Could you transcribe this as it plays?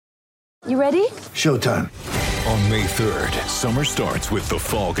You ready? Showtime. On May 3rd, summer starts with The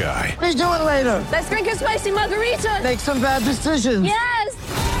Fall Guy. Let's do it later. Let's drink a spicy margarita. Make some bad decisions.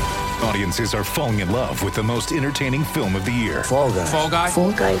 Yes! Audiences are falling in love with the most entertaining film of the year. Fall Guy. Fall Guy?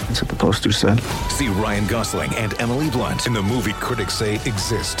 Fall Guy. That's what the poster said. See Ryan Gosling and Emily Blunt in the movie critics say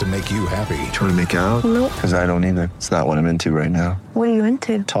exists to make you happy. Trying to make it out? Nope. Because I don't either. It's not what I'm into right now. What are you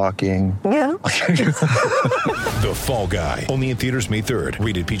into? Talking. Yeah. The Fall Guy. Only in theaters May 3rd.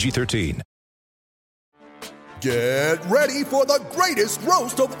 Rated PG-13. Get ready for the greatest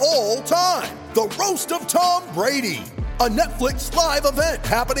roast of all time. The Roast of Tom Brady. A Netflix live event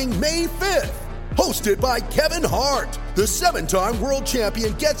happening May 5th. Hosted by Kevin Hart. The 7-time world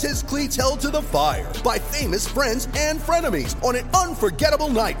champion gets his cleats held to the fire by famous friends and frenemies on an unforgettable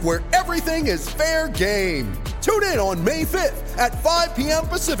night where everything is fair game. Tune in on May 5th at 5 p.m.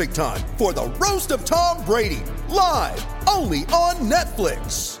 Pacific time for the Roast of Tom Brady. Live only on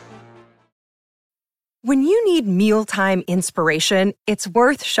Netflix. When you need mealtime inspiration, it's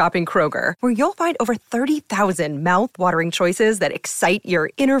worth shopping Kroger, where you'll find over 30,000 mouth-watering choices that excite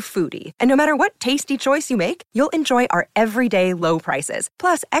your inner foodie. And no matter what tasty choice you make, you'll enjoy our everyday low prices,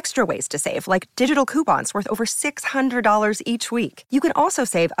 plus extra ways to save, like digital coupons worth over $600 each week. You can also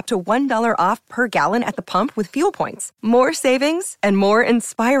save up to $1 off per gallon at the pump with fuel points. More savings and more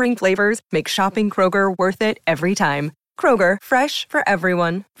inspiring flavors make shopping Kroger worth it every time. Kroger, fresh for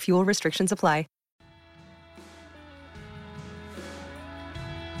everyone. Fuel restrictions apply.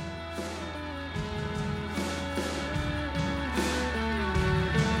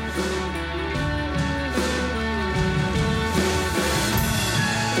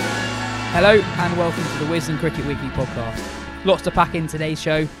 Hello and welcome to the Wisden Cricket Weekly podcast. Lots to pack in today's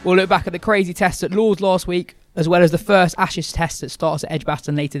show. We'll look back at the crazy tests at Lords last week, as well as the first Ashes test that starts at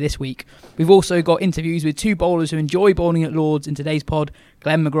Edgbaston later this week. We've also got interviews with two bowlers who enjoy bowling at Lords in today's pod,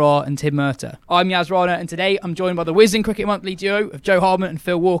 Glenn McGrath and Tim Murtagh. I'm Yaz Rana, and today I'm joined by the Wisden Cricket Monthly duo of Joe Harman and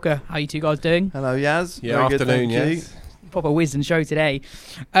Phil Walker. How are you two guys doing? Hello, Yaz. Yeah, Very afternoon, good, yes. Proper Wisden show today.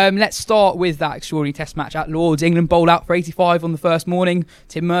 Let's start with that extraordinary test match at Lords. England bowled out for 85 on the first morning.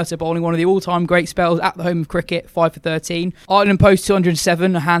 Tim Murtagh bowling one of the all-time great spells at the home of cricket, 5 for 13. Ireland post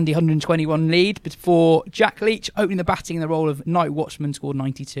 207, a handy 121 lead, before Jack Leach opening the batting in the role of night watchman scored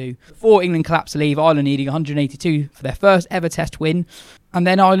 92. Before England collapsed to leave, Ireland needing 182 for their first ever test win. And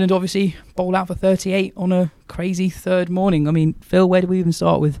then Ireland obviously bowled out for 38 on a crazy third morning. I mean, Phil, where do we even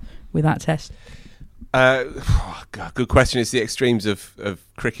start with that test? Good question. It's the extremes of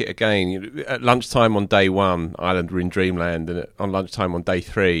cricket again. At lunchtime on day one, Ireland were in dreamland, and on lunchtime on day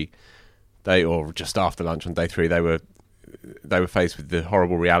three, or just after lunch on day three, they were faced with the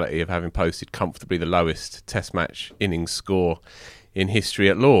horrible reality of having posted comfortably the lowest Test match innings score in history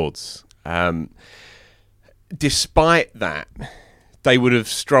at Lords. Despite that, they would have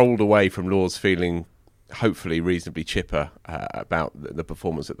strolled away from Lords feeling hopefully reasonably chipper about the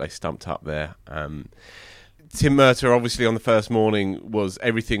performance that they stumped up there. Tim Murtagh, obviously, on the first morning was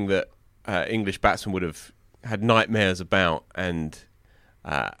everything that English batsmen would have had nightmares about, and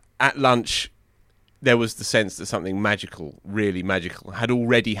at lunch there was the sense that something magical, really magical, had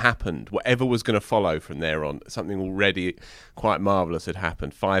already happened. Whatever was going to follow from there on, something already quite marvellous had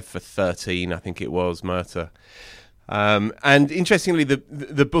happened. 5 for 13, I think it was, Murtagh. And interestingly,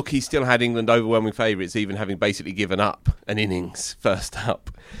 the bookie still had England overwhelming favourites, even having basically given up an innings first up.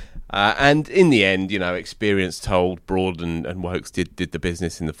 And in the end, experience told, Broad and Woakes did the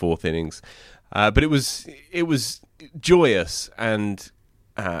business in the fourth innings. But it was joyous and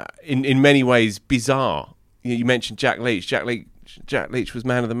in many ways bizarre. You mentioned Jack Leach. Jack Leach was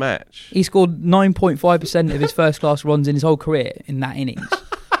man of the match. He scored 9.5% of his first-class runs in his whole career in that innings.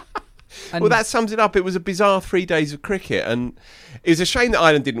 Well, that sums it up. It was a bizarre 3 days of cricket, and it was a shame that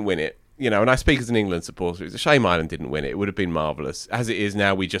Ireland didn't win it. And I speak as an England supporter. It was a shame Ireland didn't win it. It would have been marvellous. As it is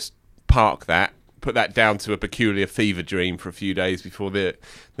now, we just park that, put that down to a peculiar fever dream for a few days before the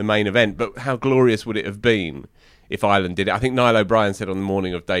main event. But how glorious would it have been if Ireland did it? I think Niall O'Brien said on the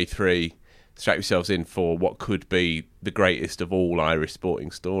morning of day 3, strap yourselves in for what could be the greatest of all Irish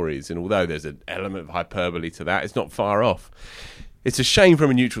sporting stories. And although there's an element of hyperbole to that, it's not far off. It's a shame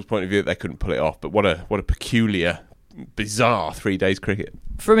from a neutral's point of view that they couldn't pull it off, but what a peculiar, bizarre 3 days cricket.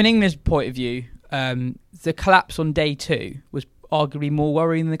 From an English point of view, the collapse on day 2 was arguably more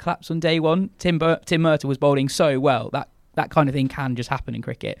worrying than the collapse on day 1. Tim Murtagh was bowling so well that kind of thing can just happen in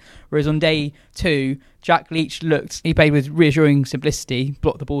cricket. Whereas on day 2, Jack Leach he played with reassuring simplicity,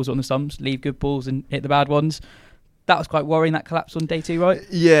 block the balls on the stumps, leave good balls and hit the bad ones. That was quite worrying, that collapse on day 2, right?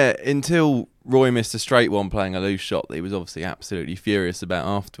 Yeah, until Roy missed a straight one playing a loose shot that he was obviously absolutely furious about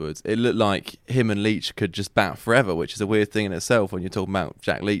afterwards. It looked like him and Leach could just bat forever, which is a weird thing in itself when you're talking about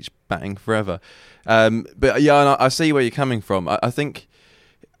Jack Leach batting forever. But yeah, and I see where you're coming from. I think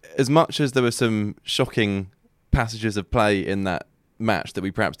as much as there were some shocking passages of play in that match that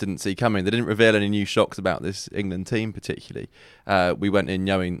we perhaps didn't see coming, they didn't reveal any new shocks about this England team particularly. We went in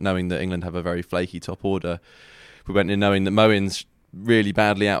knowing that England have a very flaky top order. We went in knowing that Moen's really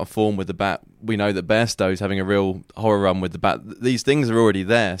badly out of form with the bat. We know that Bairstow's having a real horror run with the bat. These things are already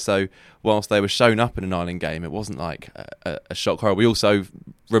there, so whilst they were shown up in an Ireland game, it wasn't like a shock horror. We also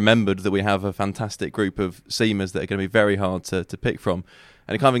remembered that we have a fantastic group of seamers that are going to be very hard to pick from,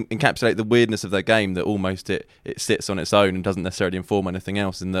 and it kind of encapsulate the weirdness of their game, that almost it sits on its own and doesn't necessarily inform anything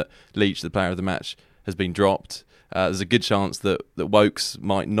else, in that Leach, the player of the match, has been dropped. There's a good chance that Wokes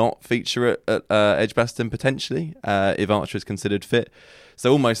might not feature at Edgbaston potentially if Archer is considered fit.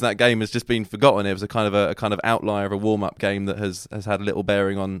 So almost that game has just been forgotten. It was a kind of outlier of a warm-up game that has had little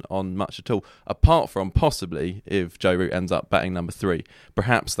bearing on much at all, apart from possibly if Joe Root ends up batting number 3.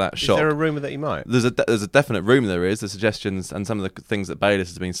 Perhaps that shot. Is there a rumour that he might? There's a definite rumour there is. The suggestions and some of the things that Bayliss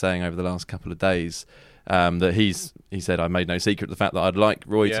has been saying over the last couple of days, that he said, I made no secret of the fact that I'd like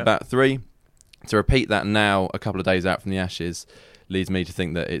Roy to bat 3. To repeat that now, a couple of days out from the Ashes, leads me to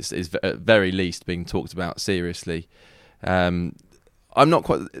think that it's at very least being talked about seriously. I'm not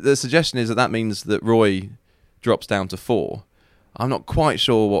quite. The suggestion is that means that Roy drops down to 4. I'm not quite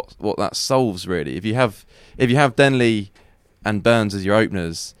sure what that solves really. If you have Denley and Burns as your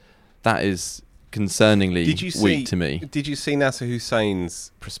openers, that is concerningly weak to me. Did you see Nasser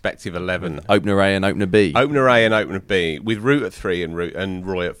Hussain's prospective 11? Opener A and opener B. Opener A and opener B, with Root at 3 and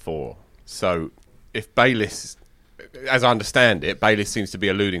Roy at 4. So if Bayliss, as I understand it, Bayliss seems to be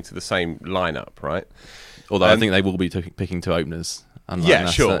alluding to the same lineup, right? Although I think they will be picking 2 openers. Yeah,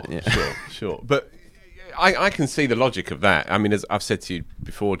 sure. But I can see the logic of that. I mean, as I've said to you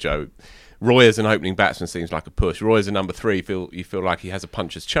before, Joe, Roy as an opening batsman seems like a push. Roy as a number 3, you feel like he has a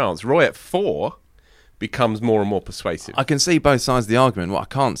puncher's chance. Roy at 4 becomes more and more persuasive. I can see both sides of the argument. What I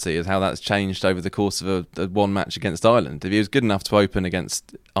can't see is how that's changed over the course of a one match against Ireland. If he was good enough to open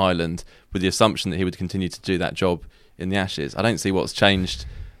against Ireland with the assumption that he would continue to do that job in the Ashes, I don't see what's changed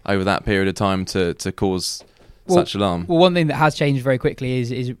over that period of time to cause such alarm. Well, one thing that has changed very quickly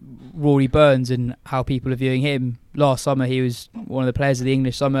is Rory Burns and how people are viewing him. Last summer, he was one of the players of the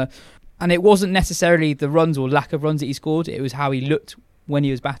English summer, and it wasn't necessarily the runs or lack of runs that he scored, it was how he looked when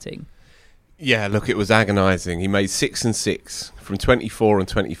he was batting. Yeah, look, it was agonising. He made 6 and 6 from 24 and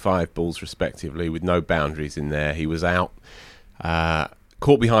 25 balls respectively, with no boundaries in there. He was out,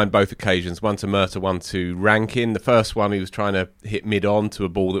 caught behind both occasions, one to Murtagh, one to Rankin. The first one he was trying to hit mid-on to a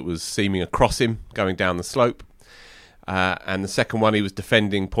ball that was seaming across him, going down the slope. And the second one he was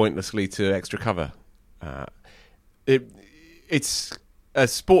defending pointlessly to extra cover. It's a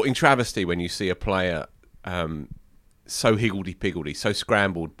sporting travesty when you see a player so higgledy-piggledy, so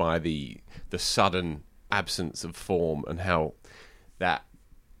scrambled by the sudden absence of form, and how that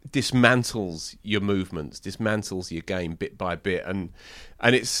dismantles your movements, dismantles your game bit by bit, and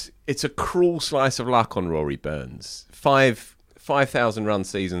it's a cruel slice of luck on Rory Burns. 5,000 run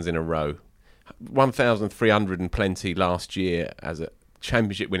seasons in a row, 1,300 and plenty last year as a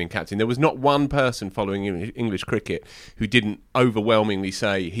championship winning captain. There was not one person following English cricket who didn't overwhelmingly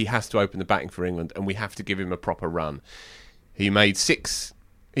say he has to open the batting for England and we have to give him a proper run. He played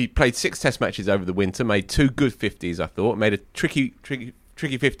 6 test matches over the winter, made 2 good 50s, I thought, made a tricky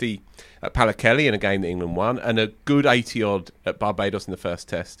 50 at Palakelly in a game that England won, and a good 80-odd at Barbados in the first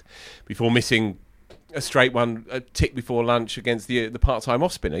test, before missing a straight one a tick before lunch against the part-time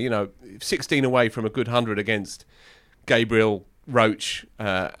off-spinner. 16 away from a good 100 against Gabriel, Roach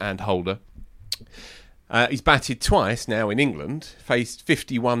and Holder. He's batted twice now in England, faced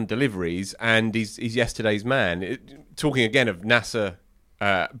 51 deliveries, and he's yesterday's man. Talking again of Nasser,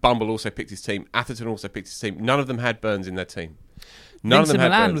 Bumble also picked his team, Atherton also picked his team. None of them had Burns in their team. None Vincent of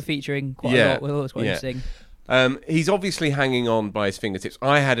them had Milan Burns. were featuring quite a lot. It was quite interesting. He's obviously hanging on by his fingertips.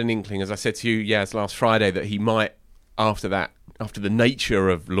 I had an inkling, as I said to you, Yaz, last Friday, that he might, after the nature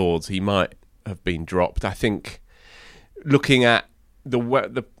of Lords, he might have been dropped. I think, looking at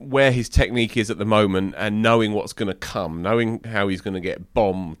where his technique is at the moment, and knowing what's going to come, knowing how he's going to get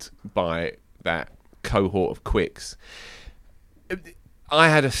bombed by that cohort of quicks, I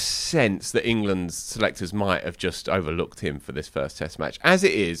had a sense that England's selectors might have just overlooked him for this first test match. As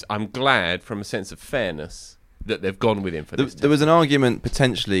it is, I'm glad, from a sense of fairness, that they've gone with him for this. There was an argument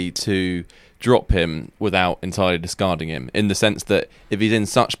potentially to drop him without entirely discarding him, in the sense that if he's in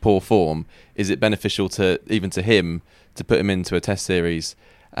such poor form, is it beneficial to even to him to put him into a test series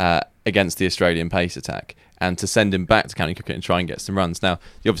against the Australian pace attack, and to send him back to county cricket and try and get some runs. Now,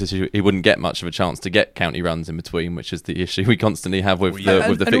 the obviously he wouldn't get much of a chance to get county runs in between, which is the issue we constantly have with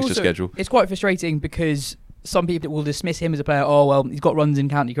the fixture also, schedule. It's quite frustrating because some people will dismiss him as a player. Oh, well, he's got runs in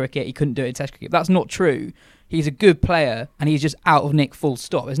county cricket, he couldn't do it in Test cricket. That's not true. He's a good player and he's just out of nick, full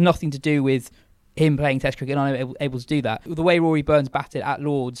stop. There's nothing to do with him playing Test cricket and able to do that. The way Rory Burns batted at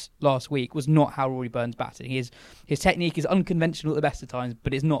Lords last week was not how Rory Burns batted. His technique is unconventional at the best of times,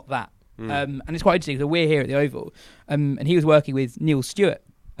 but it's not that. And it's quite interesting. So we're here at the Oval, and he was working with Neil Stewart,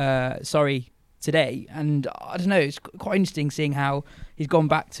 today. And I don't know, it's quite interesting seeing how he's gone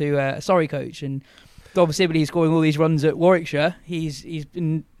back to a Surrey coach, and obviously he's scoring all these runs at Warwickshire. He's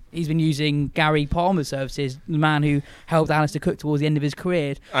been using Gary Palmer's services, the man who helped Alistair Cook towards the end of his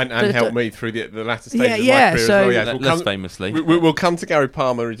career. And helped me through the latter stages of my career as well. Yeah, less famously. We'll come to Gary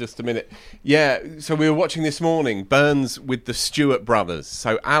Palmer in just a minute. Yeah, so we were watching this morning, Burns with the Stewart brothers.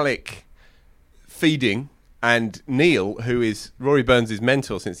 So Alec feeding, and Neil, who is Rory Burns'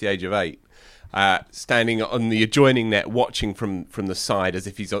 mentor since the age of 8, standing on the adjoining net watching from the side as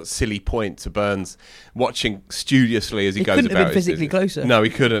if he's at silly point to Burns, watching studiously as he goes about. He couldn't have been physically closer. No, he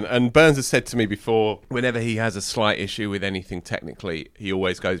couldn't. And Burns has said to me before, whenever he has a slight issue with anything technically, he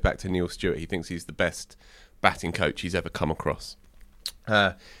always goes back to Neil Stewart. He thinks he's the best batting coach he's ever come across.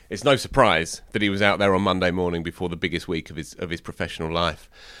 It's no surprise that he was out there on Monday morning before the biggest week of his professional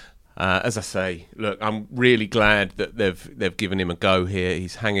life. As I say, look, I'm really glad that they've given him a go here.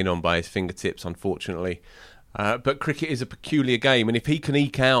 He's hanging on by his fingertips, unfortunately. But cricket is a peculiar game, and if he can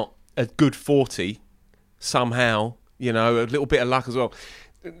eke out a good 40 somehow, a little bit of luck as well.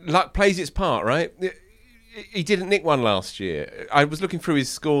 Luck plays its part, right? He didn't nick one last year. I was looking through his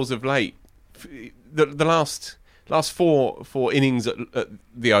scores of late. The last four innings at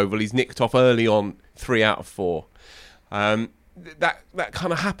the Oval, he's nicked off early on 3 out of 4. That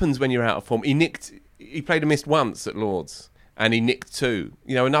kind of happens when you're out of form. He played a miss once at Lords, and he nicked 2.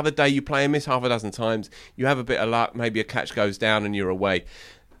 Another day you play a miss half a dozen times, you have a bit of luck, maybe a catch goes down and you're away.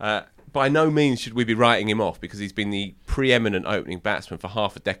 By no means should we be writing him off, because he's been the preeminent opening batsman for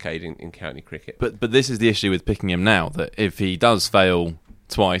half a decade in county cricket. But this is the issue with picking him now, that if he does fail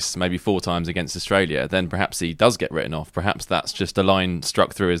twice, maybe 4 times against Australia, then perhaps he does get written off. Perhaps that's just a line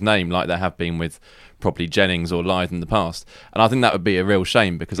struck through his name, like there have been with probably Jennings or Lyth in the past. And I think that would be a real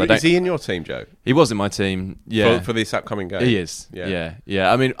shame, because Is he in your team, Joe? He was in my team, yeah. For this upcoming game? He is, yeah.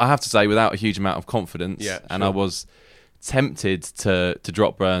 I mean, I have to say, without a huge amount of confidence, and I was tempted to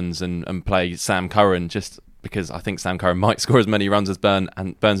drop Burns and play Sam Curran, just because I think Sam Curran might score as many runs as Burns,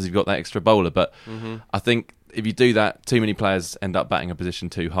 and Burns has got that extra bowler. But I think if you do that, too many players end up batting a position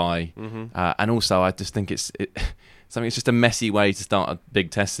too high. And also, I just think it's just a messy way to start a big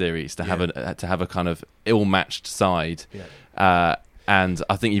Test series, to have a kind of ill-matched side. And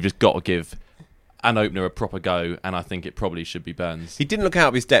I think you've just got to give an opener a proper go, and I think it probably should be Burns. He didn't look out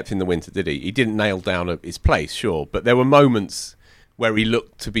of his depth in the winter, did he? He didn't nail down his place, sure, but there were moments where he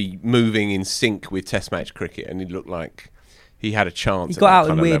looked to be moving in sync with Test match cricket, and he looked like he had a chance. He got out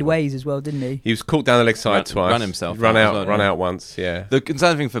in weird ways as well, didn't he? He was caught down the leg side twice. Run himself. Run out once, yeah. The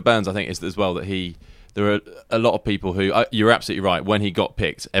concerning thing for Burns, I think, is as well that there are a lot of people who... you're absolutely right. When he got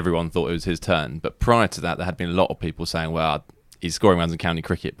picked, everyone thought it was his turn. But prior to that, there had been a lot of people saying, well, he's scoring runs in county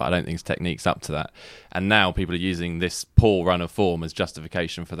cricket, but I don't think his technique's up to that. And now people are using this poor run of form as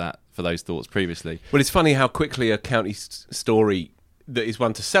justification for those thoughts previously. Well, it's funny how quickly a county story that is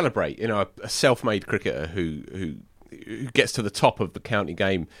one to celebrate, a self-made cricketer who gets to the top of the county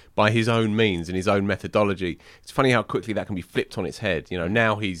game by his own means and his own methodology. It's funny how quickly that can be flipped on its head.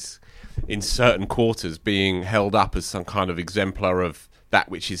 Now he's in certain quarters being held up as some kind of exemplar of that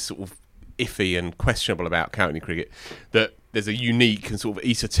which is sort of iffy and questionable about county cricket, that there's a unique and sort of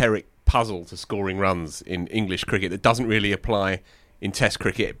esoteric puzzle to scoring runs in English cricket that doesn't really apply in Test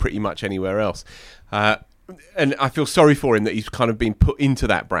cricket pretty much anywhere else. And I feel sorry for him that he's kind of been put into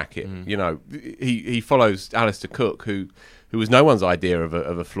that bracket. He follows Alistair Cook, who was no one's idea of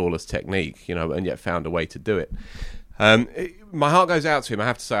a flawless technique, and yet found a way to do it. My heart goes out to him, I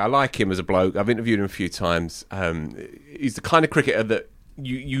have to say. I like him as a bloke. I've interviewed him a few times. He's the kind of cricketer that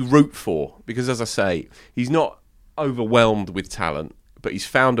you root for, because, as I say, he's not overwhelmed with talent, but he's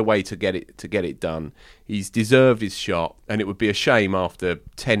found a way to get it done. He's deserved his shot, and it would be a shame after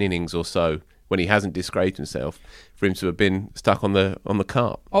 10 innings or so, when he hasn't disgraced himself, for him to have been stuck on the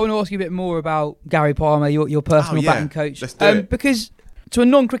cart. I want to ask you a bit more about Gary Palmer, your personal batting coach. Let's do it. Because to a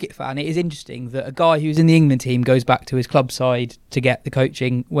non-cricket fan, it is interesting that a guy who's in the England team goes back to his club side to get the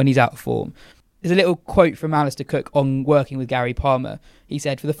coaching when he's out of form. There's a little quote from Alistair Cook on working with Gary Palmer. He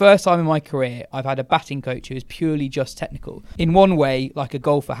said, "For the first time in my career, I've had a batting coach who is purely just technical. In one way, like a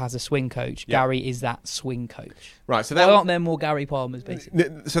golfer has a swing coach, Gary is that swing coach." Right, so why aren't there more Gary Palmers, basically?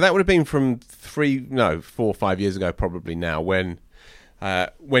 So that would have been from 4 or 5 years ago, probably now, when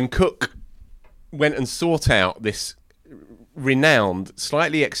Cook went and sought out this renowned,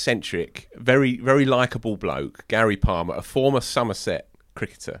 slightly eccentric, very, very likeable bloke, Gary Palmer, a former Somerset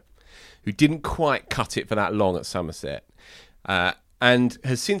cricketer, who didn't quite cut it for that long at Somerset, and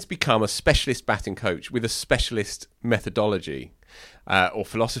has since become a specialist batting coach with a specialist methodology, or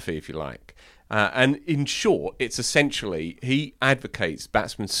philosophy, if you like. And in short, it's essentially, he advocates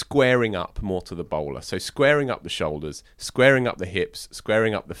batsmen squaring up more to the bowler. So squaring up the shoulders, squaring up the hips,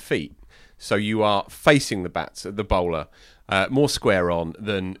 squaring up the feet. So you are facing the bowler more square on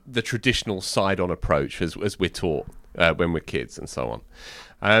than the traditional side-on approach, as we're taught when we're kids and so on.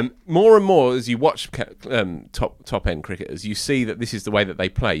 More and more, as you watch top end cricketers, you see that this is the way that they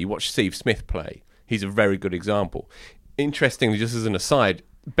play. You watch Steve Smith play; he's a very good example. Interestingly, just as an aside,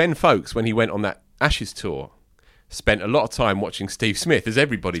 Ben Foakes, when he went on that Ashes tour, spent a lot of time watching Steve Smith, as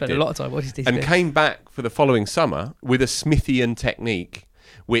everybody did. A lot of time watching Steve and Smith. Came back for the following summer with a Smithian technique,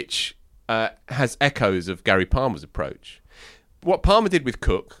 which has echoes of Gary Palmer's approach. What Palmer did with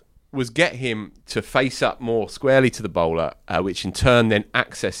Cook was get him to face up more squarely to the bowler, which in turn then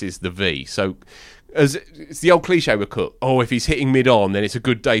accesses the V. So as it's the old cliche with Cook, if he's hitting mid-on, then it's a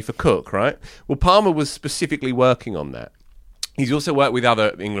good day for Cook, right? Well, Palmer was specifically working on that. He's also worked with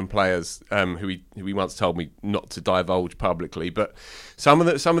other England players who he once told me not to divulge publicly, but some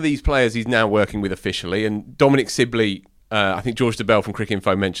of these players he's now working with officially. And Dominic Sibley, I think George DeBell from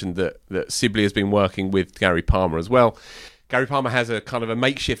Cricinfo mentioned that Sibley has been working with Gary Palmer as well. Gary Palmer has a kind of a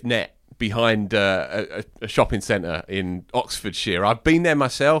makeshift net behind a shopping centre in Oxfordshire. I've been there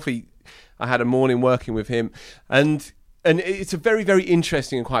myself. I had a morning working with him, and it's a very, very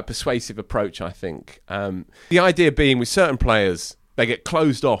interesting and quite persuasive approach, I think. The idea being with certain players, they get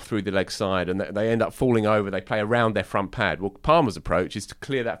closed off through the leg side and they end up falling over. They play around their front pad. Well, Palmer's approach is to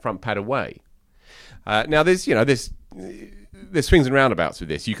clear that front pad away. Now, there's swings and roundabouts with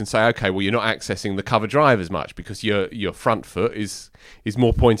this. You can say, okay, well, you're not accessing the cover drive as much because your front foot is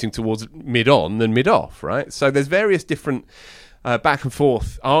more pointing towards mid-on than mid-off, right? So there's various different back and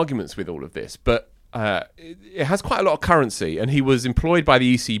forth arguments with all of this, but it has quite a lot of currency, and he was employed by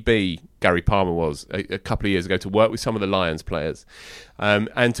the ECB, Gary Palmer was, a couple of years ago to work with some of the Lions players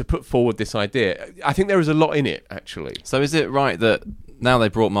and to put forward this idea. I think there is a lot in it, actually. So is it right that now they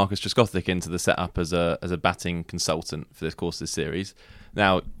brought Marcus Trescothick into the setup as a batting consultant for this course of this series?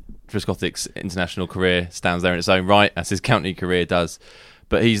 Now, Trescothick's international career stands there in its own right, as his county career does,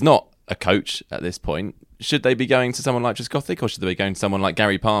 but he's not a coach at this point. Should they be going to someone like Trescothick, or should they be going to someone like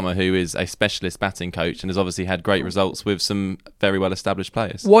Gary Palmer, who is a specialist batting coach and has obviously had great results with some very well-established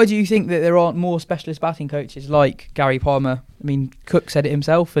players? Why do you think that there aren't more specialist batting coaches like Gary Palmer? I mean, Cook said it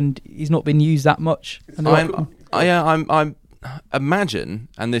himself, and he's not been used that much. I imagine,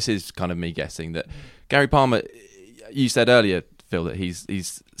 and this is kind of me guessing, that Gary Palmer, you said earlier, Phil, that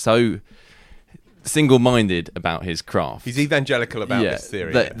he's so single-minded about his craft. He's evangelical about this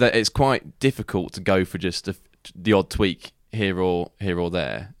theory. That it's quite difficult to go for just the odd tweak here or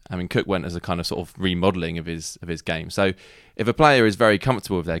there. I mean, Cook went as a kind of sort of remodelling of his game. So if a player is very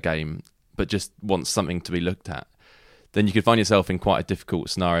comfortable with their game but just wants something to be looked at, then you could find yourself in quite a difficult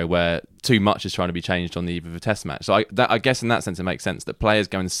scenario where too much is trying to be changed on the eve of a test match. So I guess in that sense it makes sense that players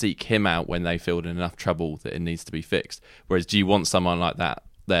go and seek him out when they feel in enough trouble that it needs to be fixed. Whereas do you want someone like that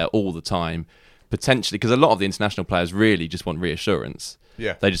there all the time? Potentially, because a lot of the international players really just want reassurance.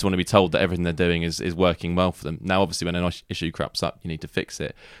 Yeah. They just want to be told that everything they're doing is working well for them. Now, obviously, when an issue crops up, you need to fix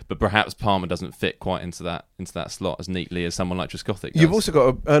it. But perhaps Palmer doesn't fit quite into that slot as neatly as someone like Trescothick does. You've also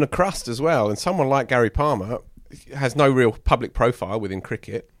got to earn a crust as well. And someone like Gary Palmer has no real public profile within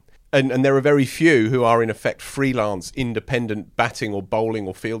cricket. And there are very few who are, in effect, freelance, independent batting or bowling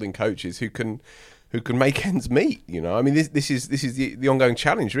or fielding coaches who can make ends meet, you know. I mean, this is the ongoing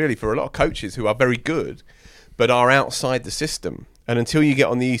challenge, really, for a lot of coaches who are very good, but are outside the system. And until you get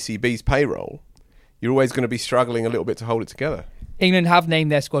on the ECB's payroll, you're always going to be struggling a little bit to hold it together. England have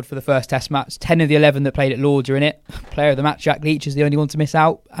named their squad for the first Test match. 10 of the 11 that played at Lords are in it. Player of the match, Jack Leach, is the only one to miss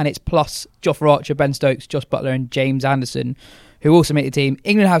out, and it's plus Jofra Archer, Ben Stokes, Josh Buttler and James Anderson, who also make the team.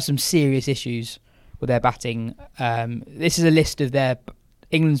 England have some serious issues with their batting. This is a list of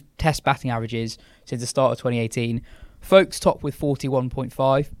England's Test batting averages since the start of 2018. Foakes top with 41.5,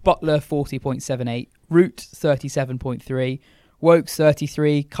 Buttler 40.78, Root 37.3, Wokes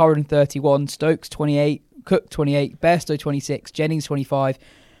 33, Curran 31, Stokes 28, Cook 28, Bairstow 26, Jennings 25,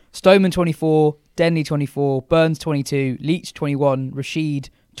 Stoneman 24, Denley 24, Burns 22, Leach 21, Rashid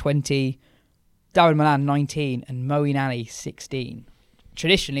 20, Darren Milan 19, and Moeen Ali 16.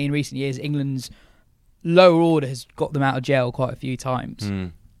 Traditionally, in recent years, England's lower order has got them out of jail quite a few times.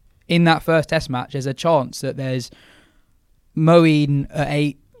 In that first Test match, there's a chance that there's Moeen at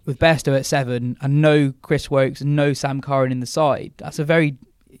 8 with Bairstow at 7 and no Chris Wokes and no Sam Curran in the side. That's a very,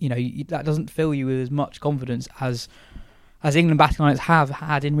 that doesn't fill you with as much confidence as England batting lines have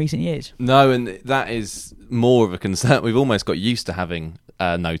had in recent years. No, and that is more of a concern. We've almost got used to having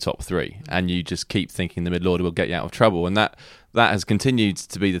no top 3, and you just keep thinking the middle order will get you out of trouble, and that has continued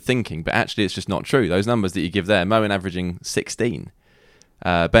to be the thinking, but actually it's just not true. Those numbers that you give there, Moeen averaging 16.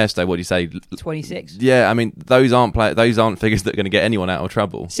 Bairstow, what do you say? 26. Yeah, I mean those aren't figures that are going to get anyone out of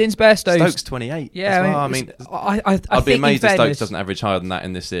trouble. Since Bairstow, Stokes 28. Yeah, I'd be amazed if Stokes doesn't average higher than that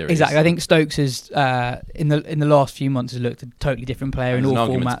in this series. Exactly, I think Stokes has in the last few months has looked a totally different player in all formats. There's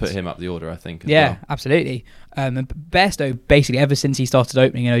an argument to put him up the order, I think. Yeah, absolutely. And Bairstow, basically, ever since he started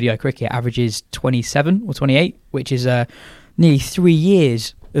opening in ODI cricket, averages 27 or 28, which is nearly 3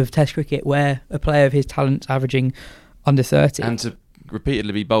 years of Test cricket where a player of his talent's averaging under 30. And to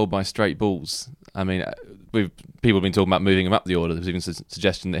repeatedly be bowled by straight balls. I mean, people have been talking about moving him up the order. There's even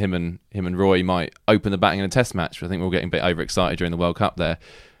suggestion that him and Roy might open the batting in a Test match. I think we're all getting a bit overexcited during the World Cup there,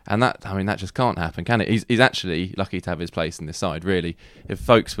 and that just can't happen, can it? He's actually lucky to have his place in this side. Really, if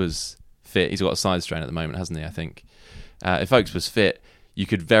Folkes was fit, he's got a side strain at the moment, hasn't he? I think if Folkes was fit, you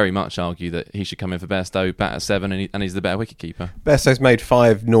could very much argue that he should come in for Bairstow, bat at 7, and he's the better wicketkeeper. Bairstow's made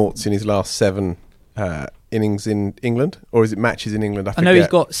 5 noughts in his last 7 innings in England, or is it matches in England? I know he's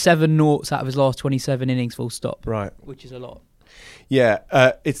got 7 noughts out of his last 27 innings, full stop. Right, which is a lot. Yeah,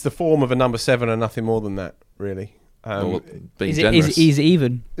 it's the form of a number 7 and nothing more than that, really. Is it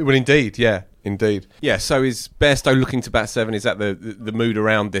even? Well, indeed, yeah, indeed. Yeah, so is Bairstow looking to bat 7? Is that the mood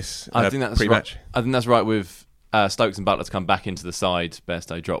around this pre-match? I think that's right with Stokes and Buttler to come back into the side.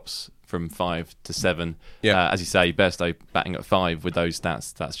 Bairstow drops from 5 to 7. Yeah. As you say, Bairstow batting at 5 with those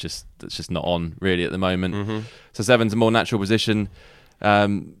stats, that's just not on really at the moment. Mm-hmm. So 7's a more natural position.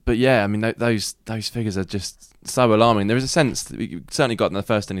 But yeah, I mean those figures are just so alarming. There is a sense that we certainly got in the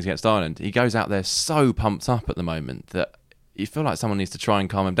first innings against Ireland. He goes out there so pumped up at the moment that you feel like someone needs to try and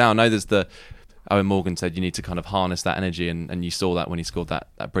calm him down. I know there's Owen Morgan said you need to kind of harness that energy, and you saw that when he scored that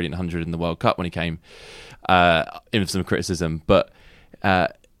brilliant 100 in the World Cup when he came in for some criticism. But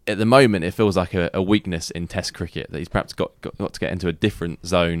at the moment, it feels like a weakness in Test cricket that he's perhaps got to get into a different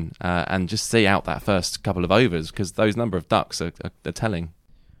zone and just see out that first couple of overs, because those number of ducks are telling.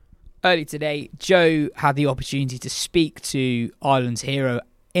 Early today, Joe had the opportunity to speak to Ireland's hero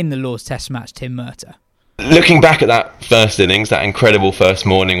in the Lord's Test match, Tim Murtagh. Looking back at that first innings, that incredible first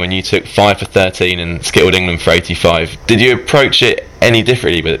morning when you took 5 for 13 and skittled England for 85, did you approach it any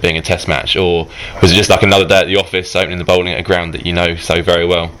differently with it being a Test match, or was it just like another day at the office, opening the bowling at a ground that you know so very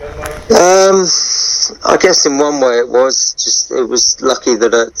well? I guess in one way it was lucky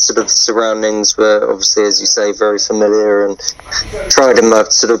that sort of surroundings were obviously, as you say, very familiar, and tried my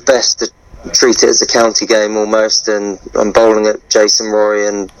sort of best to treat it as a county game almost, and I'm bowling at Jason Roy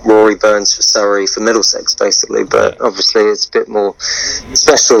and Rory Burns for Surrey for Middlesex basically, but obviously it's a bit more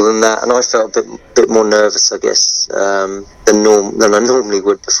special than that, and I felt a bit more nervous I guess than I normally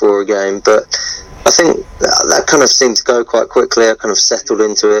would before a game, but I think that kind of seemed to go quite quickly. I kind of settled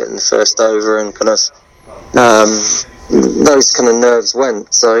into it in the first over, and kind of those kind of nerves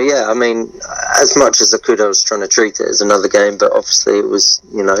went. So yeah, I mean, as much as I could, I was trying to treat it as another game, but obviously it was,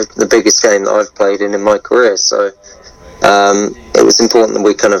 the biggest game that I've played in my career, so it was important that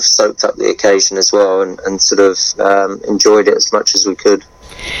we kind of soaked up the occasion as well, and sort of enjoyed it as much as we could.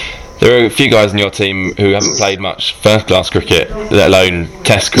 There are a few guys in your team who haven't played much first-class cricket, let alone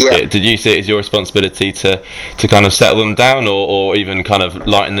Test cricket. Yeah. Did you see it as your responsibility to kind of settle them down, or even kind of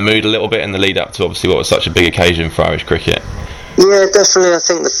lighten the mood a little bit in the lead-up to obviously what was such a big occasion for Irish cricket? Yeah, definitely. I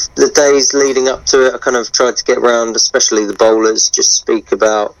think the days leading up to it, I kind of tried to get round, especially the bowlers, just speak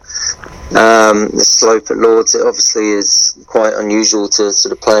about the slope at Lord's. It obviously is quite unusual to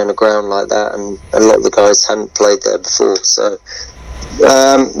sort of play on a ground like that, and a lot of the guys hadn't played there before, so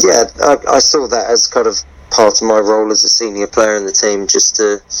I saw that as kind of part of my role as a senior player in the team, just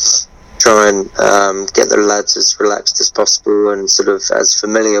to try and get the lads as relaxed as possible and sort of as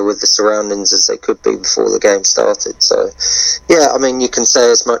familiar with the surroundings as they could be before the game started. So yeah, I mean, you can say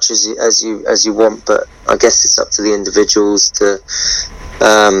as much as you want, but I guess it's up to the individuals to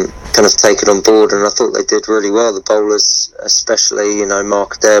kind of taken on board, and I thought they did really well. The bowlers, especially,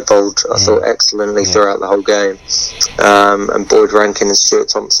 Mark Adair bowled, I thought, excellently throughout the whole game, and Boyd Rankin and Stuart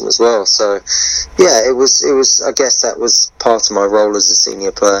Thompson as well. So, yeah, it was. I guess that was part of my role as a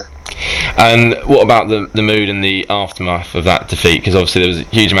senior player. And what about the mood in the aftermath of that defeat? Because obviously there was a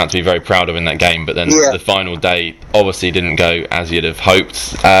huge amount to be very proud of in that game, but then the final day obviously didn't go as you'd have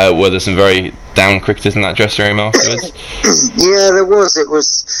hoped. Were there some very down cricketers in that dressing room afterwards? Yeah, there was. It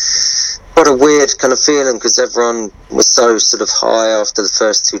was quite a weird kind of feeling because everyone was so sort of high after the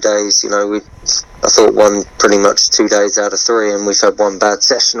first 2 days. I thought won pretty much 2 days out of 3, and we've had one bad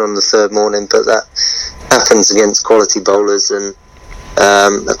session on the third morning, but that happens against quality bowlers and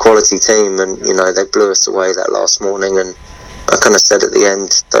a quality team, and they blew us away that last morning, and I kind of said at the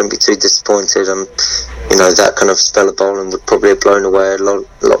end, don't be too disappointed. That kind of spell of bowling would probably have blown away a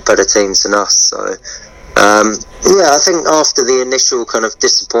lot better teams than us. So I think after the initial kind of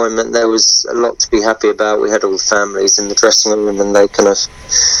disappointment, there was a lot to be happy about. We had all the families in the dressing room, and they kind of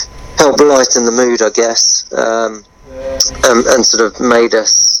helped lighten the mood, I guess, and sort of made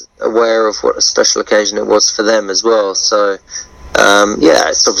us aware of what a special occasion it was for them as well. So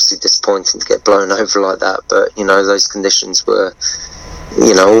it's obviously disappointing to get blown over like that, but those conditions were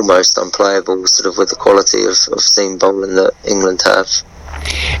almost unplayable, sort of with the quality of seam bowling that England have.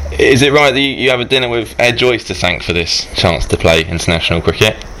 Is it right that you have a dinner with Ed Joyce to thank for this chance to play international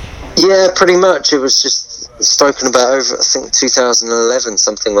cricket? Yeah, pretty much. It was just spoken about over, I think, 2011,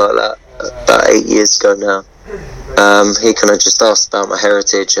 something like that, about 8 years ago now. He kind of just asked about my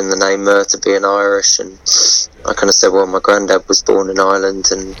heritage and the name Murtagh being Irish, and I kind of said, well, my granddad was born in Ireland,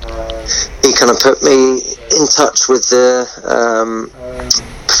 and he kind of put me in touch with the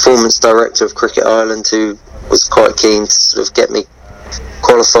performance director of Cricket Ireland, who was quite keen to sort of get me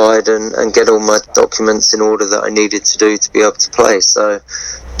qualified and get all my documents in order that I needed to do to be able to play. So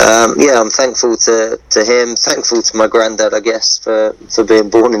I'm thankful to him, thankful to my granddad, I guess, for being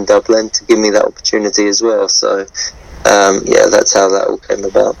born in Dublin, to give me that opportunity as well. So that's how that all came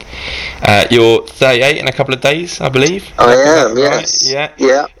about. You're 38 in a couple of days, I believe. I am, yes. Right?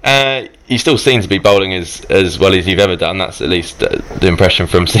 Yeah. You still seem to be bowling as well as you've ever done. That's at least the impression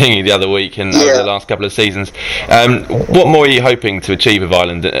from seeing you the other week and over the last couple of seasons. What more are you hoping to achieve with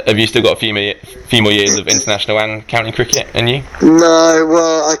Ireland? Have you still got a few more years of international and county cricket in you? No,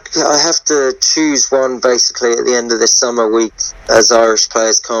 well, I have to choose one basically at the end of this summer. We, as Irish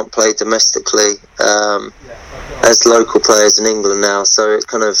players, can't play domestically as local players in England now, so it's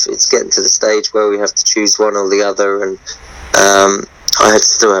getting to the stage where we have to choose one or the other, and I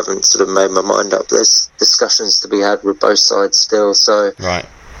still haven't sort of made my mind up. There's discussions to be had with both sides still, so right.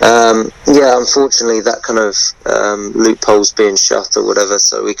 Unfortunately that kind of loophole's being shut or whatever,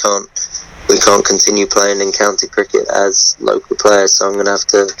 so we can't continue playing in county cricket as local players, so I'm going to have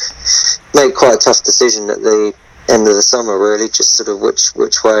to make quite a tough decision at the end of the summer, really, just sort of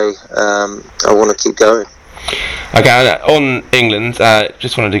which way I want to keep going. Okay, on England,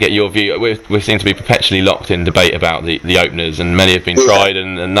 just wanted to get your view. We seem to be perpetually locked in debate about the openers, and many have been tried,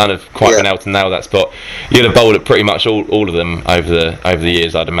 and none have quite been able to nail that spot. You'd have bowled at pretty much all of them over the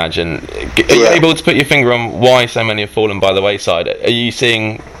years, I'd imagine. Are you able to put your finger on why so many have fallen by the wayside? Are you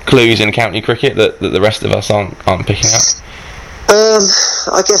seeing clues in county cricket that the rest of us aren't picking up?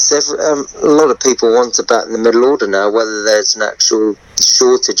 I guess a lot of people want to bat in the middle order now. Whether there's an actual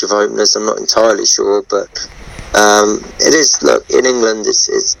shortage of openers, I'm not entirely sure, but it is. Look, in England,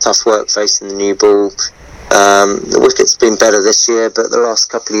 it's tough work facing the new ball. The wicket's been better this year, but the last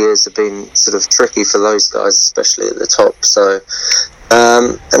couple of years have been sort of tricky for those guys, especially at the top. So,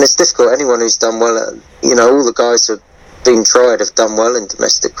 and it's difficult. Anyone who's done well, all the guys who've been tried have done well in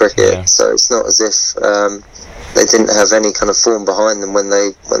domestic cricket. So it's not as if they didn't have any kind of form behind them when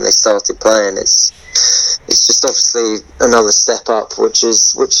they started playing. It's just obviously another step up, which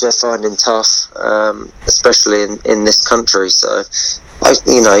they're finding tough, especially in this country. So,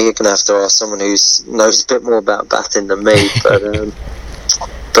 you're going to have to ask someone who knows a bit more about batting than me.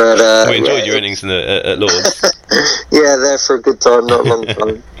 But we enjoyed your innings at Lords. Yeah, there for a good time, not a long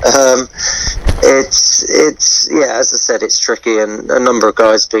time. It's as I said, it's tricky, and a number of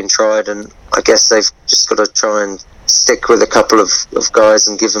guys being tried, and I guess they've just got to try and stick with a couple of guys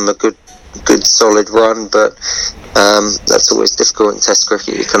and give them a good solid run. But that's always difficult in Test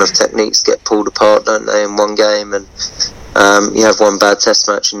cricket. Your kind of techniques get pulled apart, don't they, in one game, and you have one bad Test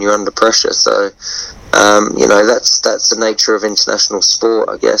match and you're under pressure. So that's the nature of international sport,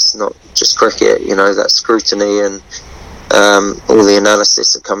 I guess, not just cricket. That scrutiny and all the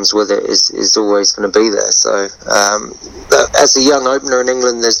analysis that comes with it is always going to be there. So as a young opener in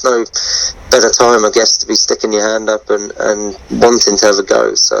England, there's no better time, I guess, to be sticking your hand up and wanting to have a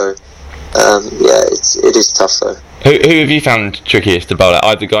go. So it is tough though. Who have you found trickiest to bowl at?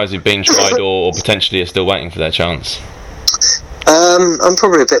 Either guys who've been tried or potentially are still waiting for their chance? I'm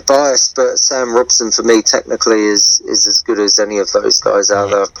probably a bit biased, but Sam Robson for me technically is as good as any of those guys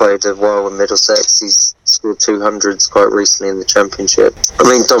out there. I've played a while in Middlesex. He's scored 200s quite recently in the Championship. I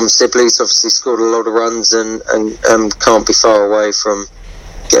mean, Dom Sibley's obviously scored a lot of runs and can't be far away from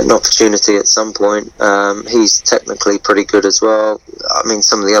getting an opportunity at some point. He's technically pretty good as well. I mean,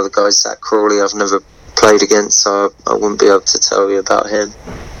 some of the other guys, Zach Crawley, I've never played against, so I wouldn't be able to tell you about him.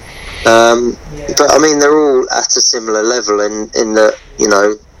 But I mean, they're all at a similar level in that, you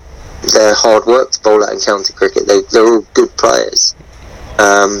know, they're hard work to bowl at in county cricket. They're all good players,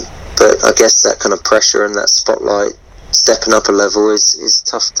 but I guess that kind of pressure and that spotlight stepping up a level is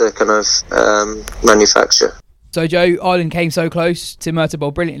tough to kind of manufacture. So, Joe, Ireland came so close. Tim Murtagh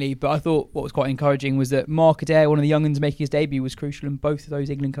bowled brilliantly, but I thought what was quite encouraging was that Mark Adair, one of the young uns making his debut, was crucial in both of those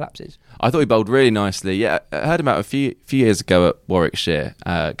England collapses. I thought he bowled really nicely. Yeah, I heard him out a few years ago at Warwickshire,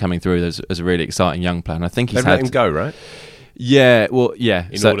 coming through as a really exciting young player. And I think he's let him go, right? Yeah, well, yeah.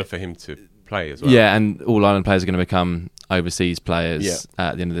 In order for him to play as well. Yeah, and all Ireland players are going to become overseas players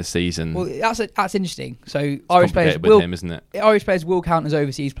at the end of the season. Well, that's interesting. So it's Irish players with him, isn't it? Irish players will count as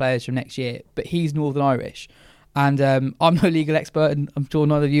overseas players from next year, but he's Northern Irish. And I'm no legal expert, and I'm sure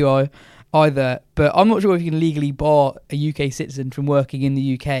neither of you are either, but I'm not sure if you can legally bar a UK citizen from working in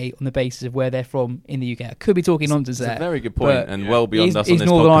the UK on the basis of where they're from in the UK. I could be talking nonsense there. It's a very good point, and well beyond us on this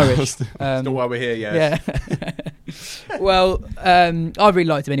Northern podcast. Irish. That's not why we're here, yes. Yeah. Well, I really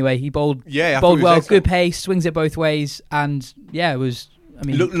liked him anyway. He bowled well, excellent. Good pace, swings it both ways, and it was... I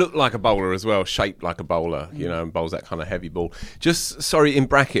mean, looked like a bowler as well, shaped like a bowler, you know, and bowls that kind of heavy ball. Just, sorry, in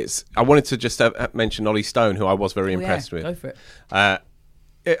brackets, I wanted to just mention Ollie Stone, who I was very impressed with. Go for it.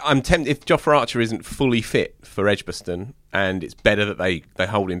 I'm tempted, if Jofra Archer isn't fully fit for Edgbaston, and it's better that they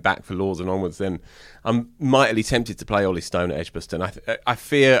hold him back for Lords and onwards, then I'm mightily tempted to play Ollie Stone at Edgbaston. I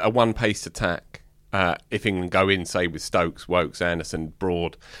fear a one-paced attack if England go in, say, with Stokes, Wokes, Anderson,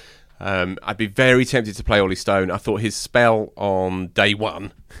 Broad. I'd be very tempted to play Ollie Stone. I thought his spell on day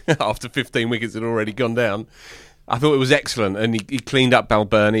one, after 15 wickets had already gone down, I thought it was excellent. And he cleaned up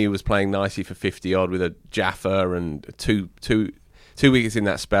Balbirnie, who was playing nicely for 50-odd with a Jaffa and two wickets in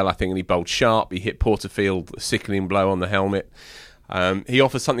that spell, I think. And he bowled sharp. He hit Porterfield, a sickening blow on the helmet. He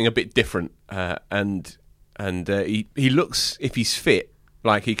offers something a bit different. And he looks, if he's fit,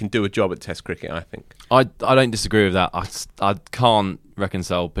 like he can do a job at Test cricket, I think. I don't disagree with that. I can't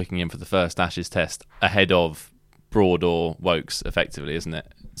reconcile picking him for the first Ashes Test ahead of Broad or Wokes, effectively, isn't it?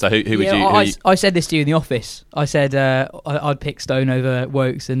 So who would you? I said this to you in the office. I said I'd pick Stone over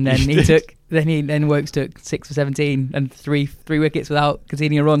Wokes, and then then Wokes took 6 for 17 and three wickets without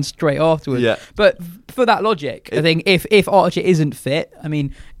conceding a run straight afterwards. Yeah. But for that logic, I think if Archer isn't fit, I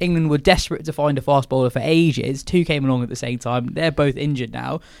mean, England were desperate to find a fast bowler for ages. Two came along at the same time. They're both injured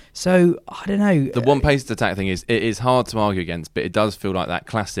now, so I don't know. The one-paced attack thing is hard to argue against, but it does feel like that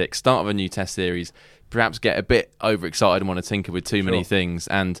classic start of a new Test series. Perhaps get a bit overexcited and want to tinker with too many things.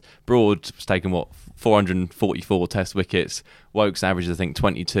 And Broad was taken 444 Test wickets. Wokes averages, I think,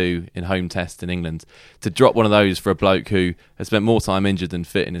 22 in home Tests in England. To drop one of those for a bloke who has spent more time injured than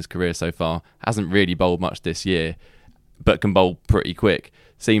fit in his career so far, hasn't really bowled much this year, but can bowl pretty quick,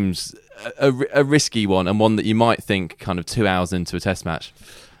 seems a risky one, and one that you might think kind of 2 hours into a Test match.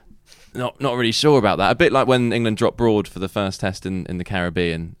 Not really sure about that. A bit like when England dropped Broad for the first Test in the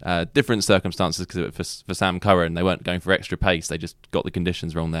Caribbean. Different circumstances because for Sam Curran, they weren't going for extra pace. They just got the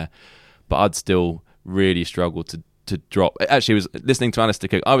conditions wrong there. But I'd still really struggle to drop. Actually, I was listening to Alistair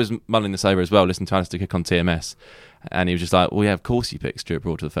Cook. I was mulling this over as well, listening to Alistair Cook on TMS. And he was just like, well, yeah, of course you picked Stuart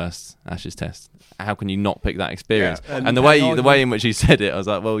Broad for the first Ashes Test. How can you not pick that experience? Yeah. And the way in which he said it, I was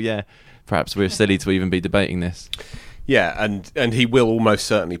like, well, yeah, perhaps we're silly to even be debating this. Yeah, and he will almost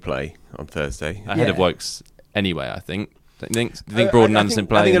certainly play on Thursday. Ahead of Wokes anyway, I think. Do you think Broad and Anderson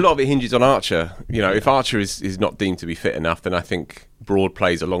play? I think a lot of it hinges on Archer. You know, if Archer is not deemed to be fit enough, then I think Broad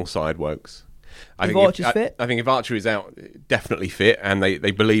plays alongside Wokes. If Archer's fit? I think if Archer is out, definitely fit, and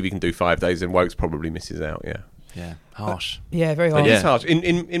they believe he can do 5 days, then Wokes probably misses out, Yeah, harsh. Yeah, very harsh. It is harsh.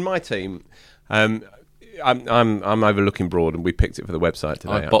 In my team, I'm overlooking Broad, and we picked it for the website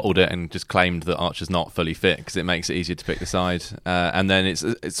today. I bottled it and just claimed that Archer's not fully fit because it makes it easier to pick the side, and then it's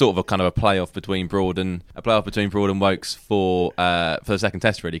sort of a kind of a playoff between Broad and Wokes for the second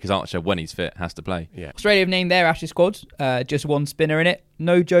test, really, because Archer, when he's fit, has to play. Yeah. Australia have named their Ashes squad, just one spinner in it.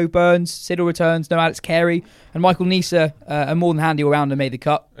 No Joe Burns, Siddle returns, no Alex Carey, and Michael Neser, a more than handy all-rounder, made the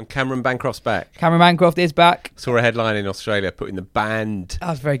cut. And Cameron Bancroft's back. Cameron Bancroft is back. Saw a headline in Australia putting the band That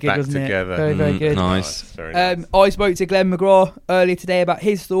was very good, back wasn't together. it? Very, very good. Nice. Very nice. I spoke to Glenn McGrath earlier today about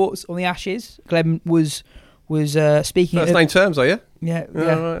his thoughts on the Ashes. Glenn was speaking. First name terms, are you? Yeah. Oh,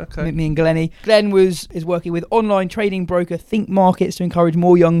 right, okay. Me and Glennie. Glenn is working with online trading broker Think Markets to encourage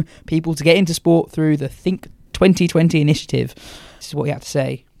more young people to get into sport through the Think 2020 initiative. This is what he had to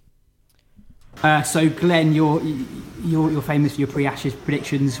say. So Glenn, you're famous for your pre-Ashes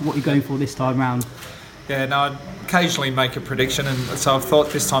predictions. What are you going for this time round? Yeah, no, I occasionally make a prediction, and so I've thought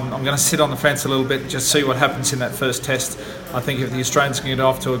this time I'm going to sit on the fence a little bit and just see what happens in that first test. I think if the Australians can get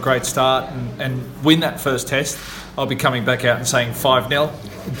off to a great start and win that first test, I'll be coming back out and saying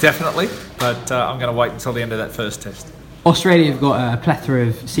 5-0, definitely, but I'm going to wait until the end of that first test. Australia have got a plethora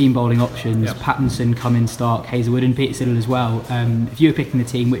of seam bowling options. Yep. Pattinson, Cummins, Stark, Hazelwood and Peter Siddle as well. If you were picking the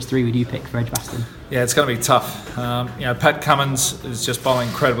team, which three would you pick for Edgbaston? Yeah, it's going to be tough. Pat Cummins is just bowling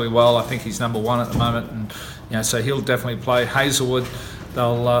incredibly well. I think he's number one at the moment, and so he'll definitely play. Hazelwood,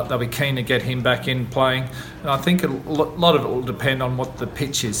 they'll be keen to get him back in playing, and I think a lot of it will depend on what the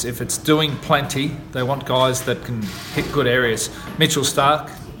pitch is. If it's doing plenty, they want guys that can hit good areas. Mitchell Stark,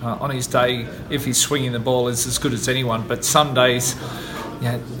 on his day, if he's swinging the ball, is as good as anyone. But some days,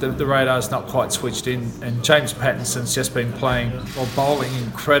 the radar's not quite switched in. And James Pattinson's just been playing or bowling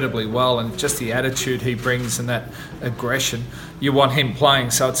incredibly well, and just the attitude he brings and that aggression, you want him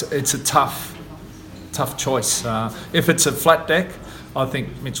playing. So it's a tough choice. If it's a flat deck, I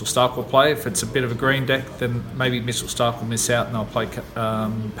think Mitchell Stark will play. If it's a bit of a green deck, then maybe Mitchell Stark will miss out and I'll play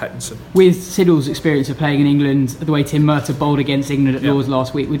Pattinson. With Siddle's experience of playing in England, the way Tim Murtagh bowled against England at Lords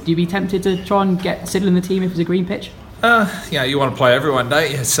last week, would you be tempted to try and get Siddle in the team if it's a green pitch? You want to play everyone, don't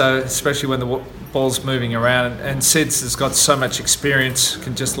you? So especially when the ball's moving around, and Sids has got so much experience,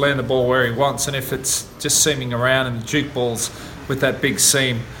 can just land the ball where he wants, and if it's just seaming around and the duke balls with that big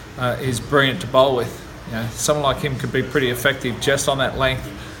seam is brilliant to bowl with. Someone like him could be pretty effective just on that length.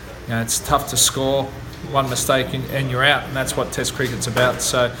 It's tough to score. One mistake and you're out, and that's what Test cricket's about.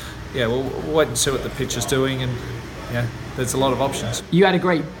 So, we'll wait and see what the pitch is doing, and there's a lot of options. You had a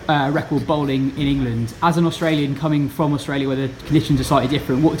great record bowling in England. As an Australian coming from Australia where the conditions are slightly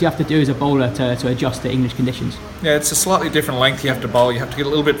different, what do you have to do as a bowler to adjust to English conditions? Yeah, it's a slightly different length you have to bowl. You have to get a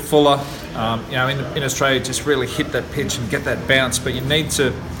little bit fuller. In Australia, just really hit that pitch and get that bounce, but you need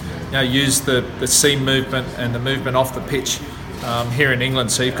to use the seam movement and the movement off the pitch here in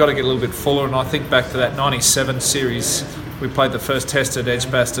England. So you've got to get a little bit fuller. And I think back to that 97 series, we played the first test at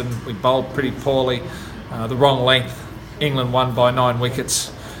Edgbaston. We bowled pretty poorly, the wrong length. England won by 9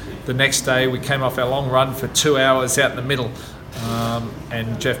 wickets. The next day we came off our long run for 2 hours out in the middle.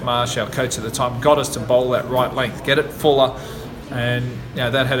 And Jeff Marsh, our coach at the time, got us to bowl that right length, get it fuller. And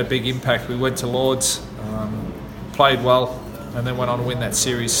that had a big impact. We went to Lords, played well, and then went on to win that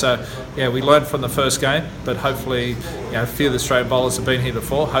series. So, we learned from the first game, but hopefully, a few of the Australian bowlers have been here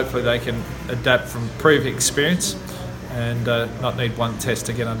before. Hopefully they can adapt from previous experience and not need one test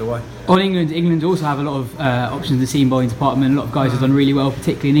to get underway. On England also have a lot of options in the seam bowling department. A lot of guys have done really well,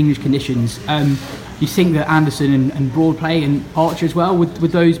 particularly in English conditions. You think that Anderson and Broad play and Archer as well,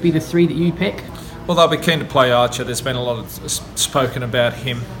 would those be the three that you pick? Well, they'll be keen to play Archer. There's been a lot of spoken about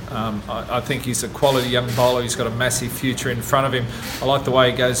him. I think he's a quality young bowler. He's got a massive future in front of him. I like the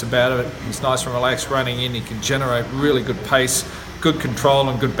way he goes about it. He's nice and relaxed running in. He can generate really good pace, good control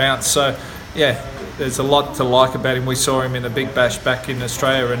and good bounce. So, there's a lot to like about him. We saw him in the Big Bash back in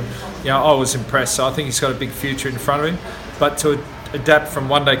Australia, and I was impressed. So I think he's got a big future in front of him. But to adapt from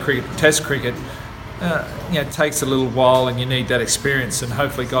one-day cricket to Test cricket, it takes a little while, and you need that experience. And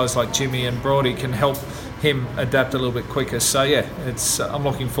hopefully, guys like Jimmy and Brody can help him adapt a little bit quicker. So I'm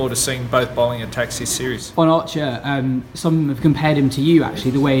looking forward to seeing both bowling attacks this series. On Archer, some have compared him to you.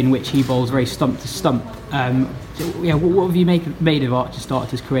 Actually, the way in which he bowls very stump to stump. What have you made of Archer start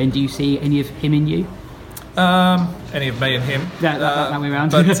his career? And do you see any of him in you? Any of me and him? That way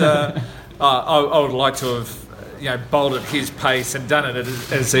around. But I would like to have bowled at his pace and done it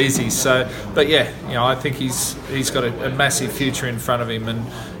as easy. So, but I think he's got a massive future in front of him, and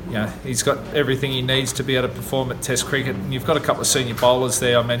he's got everything he needs to be able to perform at Test cricket. And you've got a couple of senior bowlers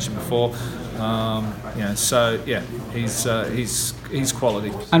there I mentioned before. He's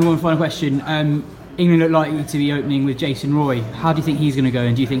quality. And one final question. England look likely to be opening with Jason Roy. How do you think he's going to go,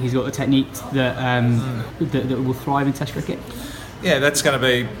 and do you think he's got the technique that will thrive in Test cricket? Yeah, that's going to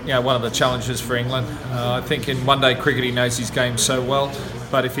be one of the challenges for England. I think in one-day cricket he knows his game so well,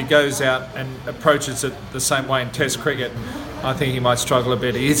 but if he goes out and approaches it the same way in Test cricket, I think he might struggle a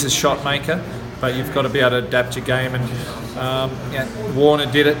bit. He is a shot maker, but you've got to be able to adapt your game. And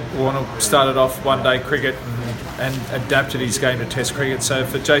Warner did it. Warner started off one-day cricket and adapted his game to Test cricket. So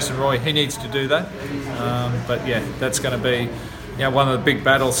for Jason Roy, he needs to do that. But yeah, that's going to be one of the big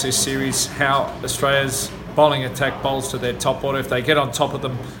battles this series. How Australia's bowling attack bowls to their top order. If they get on top of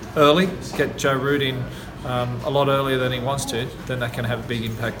them early, get Joe Root in a lot earlier than he wants to, then that can have a big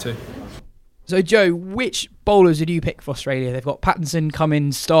impact too. So Joe, which bowlers did you pick for Australia? They've got Pattinson,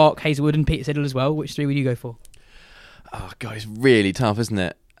 Cummins, Stark, Hazelwood and Peter Siddle as well. Which three would you go for? Oh God, it's really tough, isn't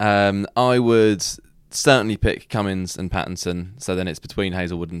it? I would certainly pick Cummins and Pattinson. So then it's between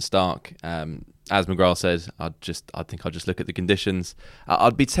Hazelwood and Stark. As McGrath said, I think I'd just look at the conditions.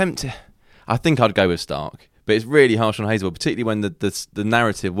 I'd be tempted. I think I'd go with Stark, but it's really harsh on Hazelwood, particularly when the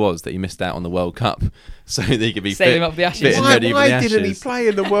narrative was that he missed out on the World Cup, so that he could be fit up the Ashes. Why didn't he play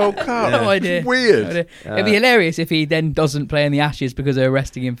in the World Cup? No idea. It's weird. It'd be hilarious if he then doesn't play in the Ashes because they're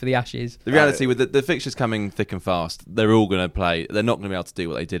arresting him for the Ashes. The reality with the fixtures coming thick and fast, they're all going to play. They're not going to be able to do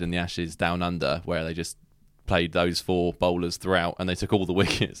what they did in the Ashes down under, where they just played those four bowlers throughout and they took all the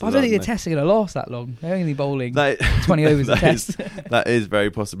wickets. I don't think the tests are going to last that long. They're only bowling 20 overs a test. That is very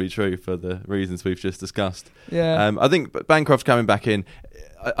possibly true for the reasons we've just discussed. Yeah. I think Bancroft's coming back in.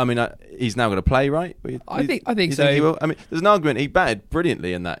 I mean, he's now going to play, right? I think so. Think he will? I mean, there's an argument. He batted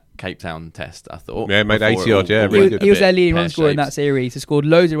brilliantly in that Cape Town test, I thought. Yeah, made 80 odd, yeah. He was their leading run scorer in that series. He scored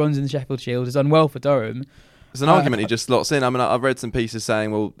loads of runs in the Sheffield Shield. He's done well for Durham. There's an argument he just slots in. I mean, I've read some pieces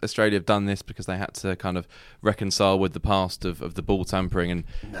saying, well, Australia have done this because they had to kind of reconcile with the past of the ball tampering, and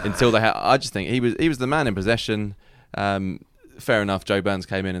until they had, I just think he was the man in possession. Fair enough, Joe Burns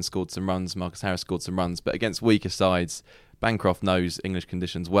came in and scored some runs, Marcus Harris scored some runs, but against weaker sides, Bancroft knows English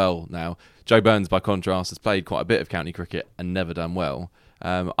conditions well now. Joe Burns, by contrast, has played quite a bit of county cricket and never done well.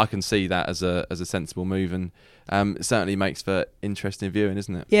 I can see that as a sensible move, and it certainly makes for interesting viewing,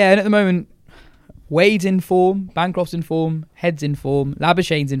 isn't it? Yeah, and at the moment, Wade's in form, Bancroft's in form, Head's in form,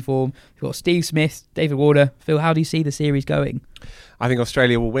 Labuschagne's in form. You've got Steve Smith, David Warner. Phil, how do you see the series going? I think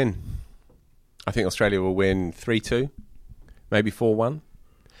Australia will win. I think Australia will win 3-2, maybe 4-1.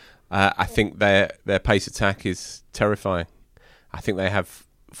 I think their pace attack is terrifying. I think they have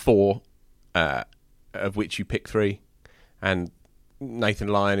 4, of which you pick 3. And Nathan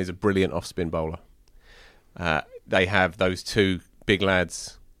Lyon is a brilliant off-spin bowler. They have those 2 big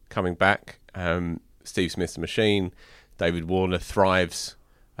lads coming back. Steve Smith's a machine. David Warner thrives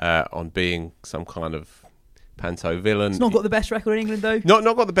on being some kind of panto villain. He's not got the best record in England, though.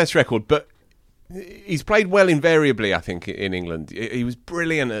 Not got the best record, but he's played well invariably, I think, in England. He was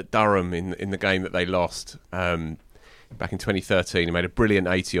brilliant at Durham in the game that they lost back in 2013. He made a brilliant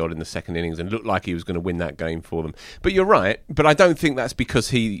 80-odd in the second innings and looked like he was going to win that game for them. But you're right, but I don't think that's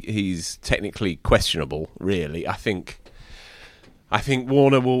because he's technically questionable, really. I think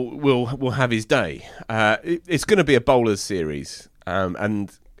Warner will have his day. It's going to be a bowler's series,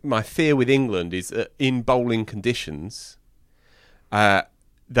 and my fear with England is that in bowling conditions,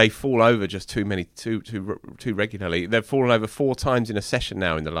 they fall over just too regularly. They've fallen over 4 times in a session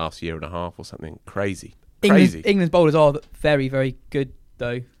now in the last year and a half or something. Crazy. England's bowlers are very, very good,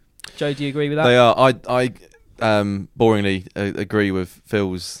 though. Joe, do you agree with that? They are. I boringly agree with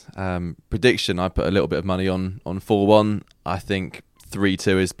Phil's prediction. I put a little bit of money on 4-1. I think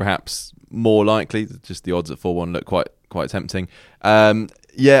 3-2 is perhaps more likely. Just the odds at 4-1 look quite tempting.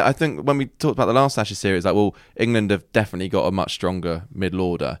 Yeah, I think when we talked about the last Ashes series, like, well, England have definitely got a much stronger middle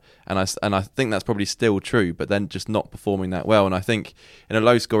order, and I think that's probably still true, but then just not performing that well. And I think in a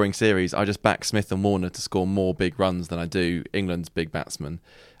low-scoring series, I just back Smith and Warner to score more big runs than I do England's big batsmen.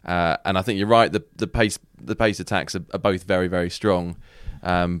 And I think you're right. The pace attacks are both very, very strong,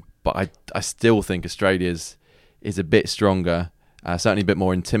 but I still think Australia's is a bit stronger, certainly a bit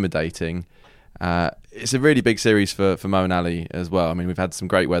more intimidating. It's a really big series for Moeen Ali as well. I mean, we've had some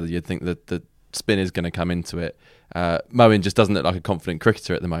great weather. You'd think that the spin is going to come into it. Moeen just doesn't look like a confident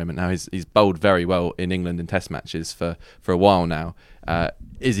cricketer at the moment. Now he's bowled very well in England in Test matches for a while now.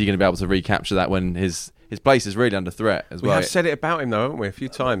 Is he going to be able to recapture that when his place is really under threat as well? We have said it about him, though, haven't we, a few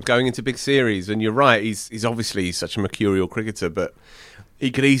times, going into big series. And you're right, he's obviously such a mercurial cricketer, but he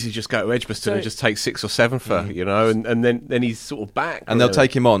could easily just go to Edgbaston and just take 6 or 7 for, you know, and then he's sort of back. And they'll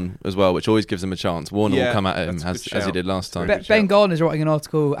take him on as well, which always gives him a chance. Warner will come at him as he did last time. Ben Gardner's writing an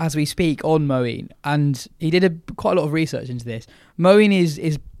article as we speak on Moeen, and he did quite a lot of research into this. Moeen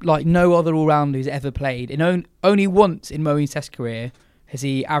is like no other all-rounder who's ever played. Only once in Moeen's Test career has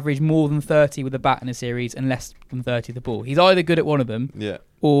he averaged more than 30 with the bat in a series and less than 30 with the ball. He's either good at one of them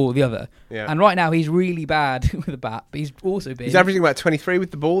or the other. Yeah. And right now he's really bad with the bat, but he's also been... He's averaging about 23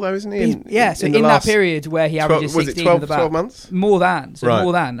 with the ball though, isn't he? So in that period where he averages 16 with the bat. 12 months? More than.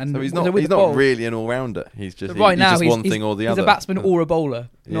 And so he's not really an all-rounder. He's just, he's just one thing or the other. He's a batsman or a bowler,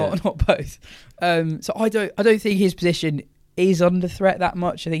 not both. So I don't think his position is under threat that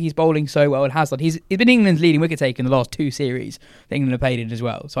much. I think he's bowling so well and has done. He's been England's leading wicket taker in the last 2 series that England have played in as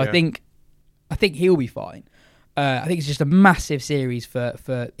well. So I think he'll be fine. I think it's just a massive series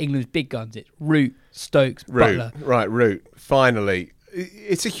for England's big guns. It's Root, Stokes, Buttler. Right, Root. Finally,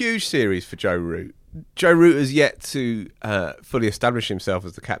 it's a huge series for Joe Root. Joe Root has yet to fully establish himself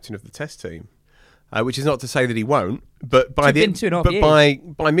as the captain of the Test team, which is not to say that he won't. But by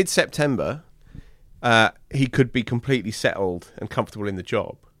by mid-September, he could be completely settled and comfortable in the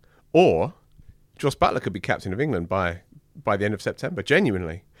job, or Jos Buttler could be captain of England by the end of September.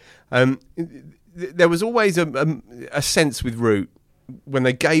 Genuinely, there was always a sense with Root when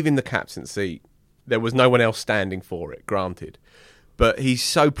they gave him the captaincy, there was no one else standing for it. Granted, but he's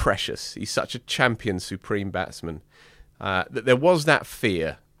so precious. He's such a champion, supreme batsman that there was that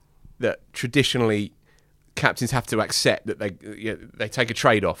fear that traditionally captains have to accept that they take a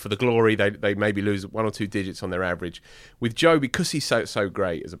trade-off for the glory. They maybe lose 1 or 2 digits on their average. With Joe, because he's so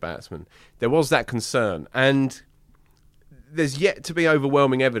great as a batsman, there was that concern, and there's yet to be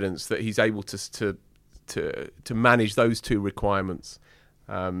overwhelming evidence that he's able to manage those 2 requirements.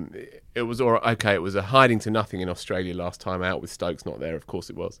 It was it was a hiding to nothing in Australia last time out with Stokes not there. Of course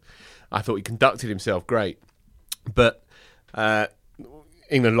it was. I thought he conducted himself great, but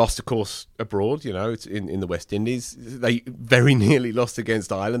England lost, of course, abroad. You know, it's in the West Indies. They very nearly lost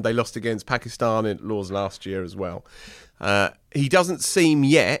against Ireland. They lost against Pakistan in Lord's last year as well. He doesn't seem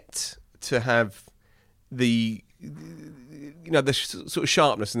yet to have the sort of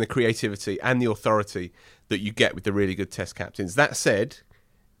sharpness and the creativity and the authority that you get with the really good Test captains. That said,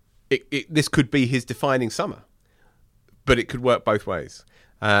 this could be his defining summer, but it could work both ways.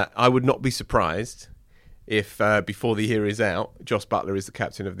 I would not be surprised if before the year is out, Jos Buttler is the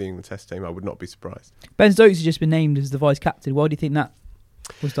captain of the England Test team. I would not be surprised. Ben Stokes has just been named as the vice captain. Why do you think that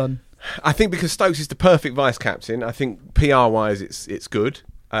was done? I think because Stokes is the perfect vice captain. I think PR-wise, it's good.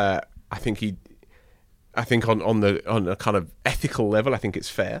 I think on a kind of ethical level, I think it's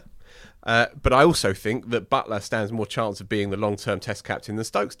fair. But I also think that Buttler stands more chance of being the long-term Test captain than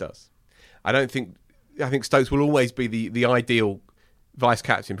Stokes does. I think Stokes will always be the ideal vice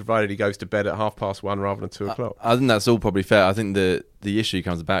captain, provided he goes to bed at 1:30 rather than 2 o'clock. I think that's all probably fair. I think the issue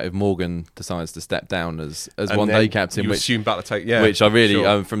comes about if Morgan decides to step down as one day captain, which assume Buttler which I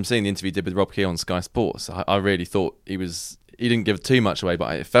really from seeing the interview he did with Rob Key on Sky Sports, I really thought he didn't give too much away,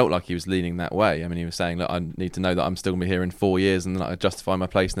 but it felt like he was leaning that way. I mean, he was saying, look, I need to know that I'm still going to be here in 4 years and that I justify my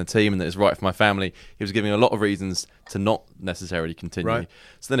place in the team and that it's right for my family. He was giving a lot of reasons to not necessarily continue. Right.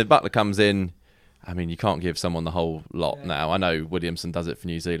 So then if Buttler comes in, I mean, you can't give someone the whole lot now. I know Williamson does it for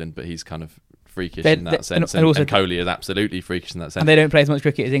New Zealand, but he's kind of freakish in that sense. And Kohli is absolutely freakish in that sense. And they don't play as much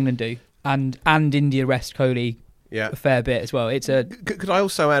cricket as England do. And India rest Kohli a fair bit as well. Could I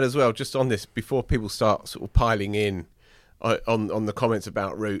also add as well, just on this, before people start sort of piling in on the comments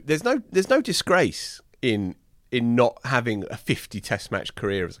about Root, there's no disgrace in not having a 50 Test match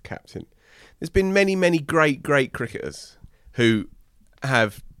career as a captain. There's been many great cricketers who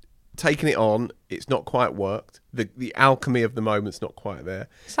have taken it on. It's not quite worked. The alchemy of the moment's not quite there.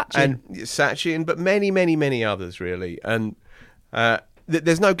 Sachin, but many others really. And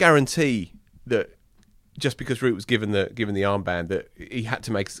there's no guarantee that just because Root was given the armband that he had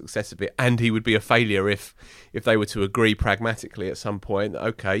to make a success of it, and he would be a failure if they were to agree pragmatically at some point that,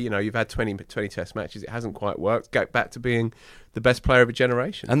 okay, you know, you've had 20 Test matches, it hasn't quite worked, go back to being the best player of a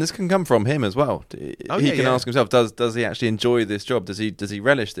generation. And this can come from him as well. He can ask himself, does he actually enjoy this job? Does he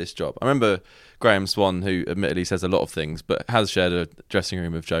relish this job? I remember Graham Swan, who admittedly says a lot of things, but has shared a dressing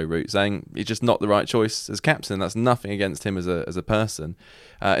room with Joe Root, saying he's just not the right choice as captain. That's nothing against him as a person.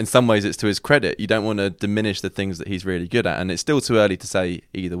 In some ways, it's to his credit. You don't want to diminish the things that he's really good at, and it's still too early to say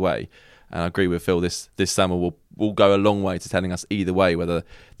either way. And I agree with Phil, this summer will go a long way to telling us either way whether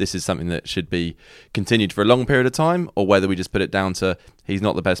this is something that should be continued for a long period of time or whether we just put it down to he's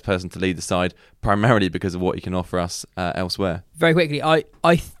not the best person to lead the side, primarily because of what he can offer us elsewhere. Very quickly, I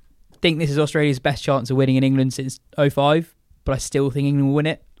think this is Australia's best chance of winning in England since 2005. but I still think England will win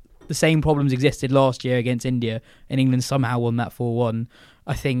it. The same problems existed last year against India, and England somehow won that 4-1.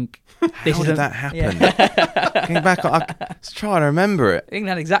 I think this How did that happen? Going back, I was trying to remember it. England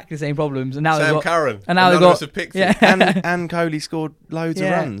had exactly the same problems, and now Sam they've got Curran, and now they've got and Kohli scored loads of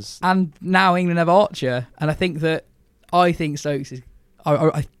runs, and now England have Archer, and I think Stokes is.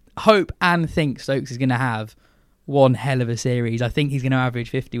 I hope and think Stokes is going to have one hell of a series. I think he's going to average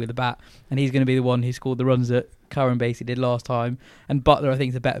 50 with the bat, and he's going to be the one who scored the runs that Curran basically did last time. And Buttler, I think,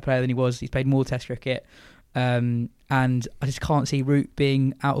 is a better player than he was. He's played more Test cricket. And I just can't see Root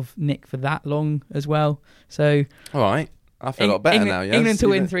being out of nick for that long as well. So, all right, I feel a lot better England, now. Yeah, England to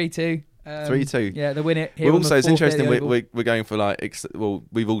win 3-2. 3-2. Yeah, they win it. We're also, it's interesting. We're going for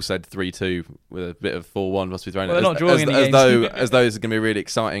we've all said 3-2 with a bit of 4-1 must be thrown. Well, they're not drawing any games. as though it's going to be a really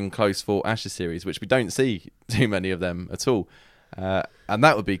exciting, close fought Ashes series, which we don't see too many of them at all. And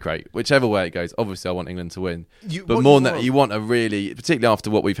that would be great, whichever way it goes. Obviously, I want England to win. But more than that, you want a really, particularly after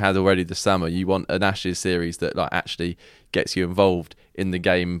what we've had already this summer, you want an Ashes series that actually gets you involved in the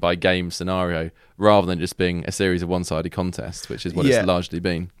game by game scenario, rather than just being a series of one-sided contests, which is what it's largely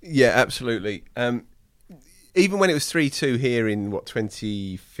been. Yeah, absolutely. Even when it was 3-2 here in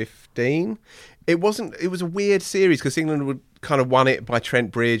 2015, it wasn't. It was a weird series because England would kind of won it by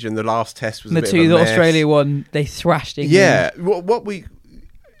Trent Bridge, and the last test was a bit of a mess. Australia won, they thrashed England. Yeah,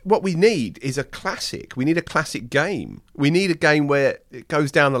 what we need is a classic. We need a classic game. We need a game where it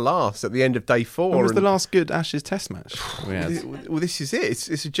goes down the last at the end of day 4. When was the last good Ashes Test match we had? Well, this is it.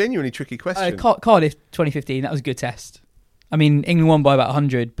 It's a genuinely tricky question. Cardiff 2015, that was a good test. I mean, England won by about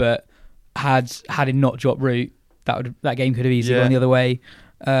 100, but had it not dropped Root, that game could have easily gone the other way.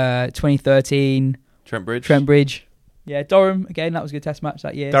 2013, Trent Bridge. Yeah, Durham, again, that was a good test match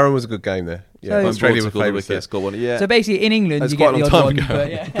that year. Durham was a good game there. Yeah, Australia were favourites. Yeah. So basically, in England, that's you get the odd one.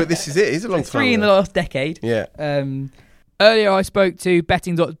 But this is it. It's a long time. 3 in the last decade. Yeah. Earlier, I spoke to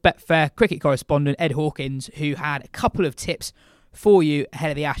Betting.Betfair cricket correspondent Ed Hawkins, who had a couple of tips for you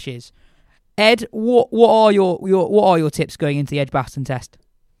ahead of the Ashes. Ed, what are your tips going into the Edgbaston Test?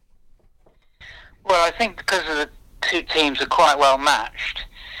 Well, I think because of the two teams are quite well matched.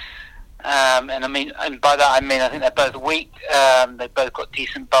 And by that I mean I think they're both weak. They've both got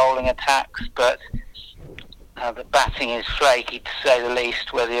decent bowling attacks, but the batting is flaky to say the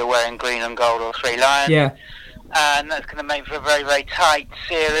least. Whether you're wearing green and gold or 3 lions, and that's going to make for a very, very tight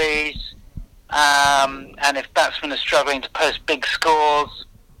series. And if batsmen are struggling to post big scores,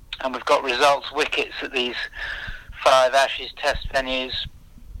 and we've got results wickets at these 5 Ashes Test venues,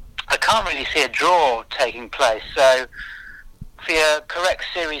 I can't really see a draw taking place. So, for your correct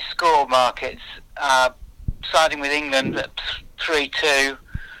series score markets, siding with England at 3-2,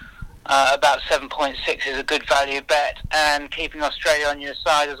 about 7.6 is a good value bet, and keeping Australia on your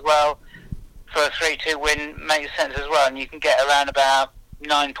side as well for a 3-2 win makes sense as well, and you can get around about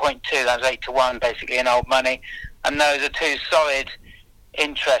 9.2, that's 8-1 basically in old money, and those are 2 solid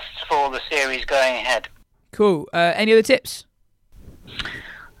interests for the series going ahead. Cool. Any other tips?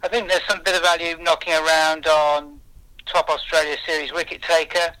 I think there's some bit of value knocking around on top Australia series wicket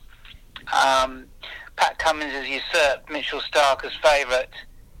taker. Pat Cummins has usurped Mitchell Stark as favourite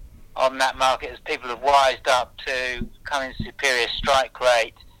on that market as people have wised up to Cummins' superior strike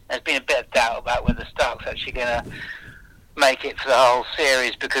rate. There's been a bit of doubt about whether Stark's actually going to make it for the whole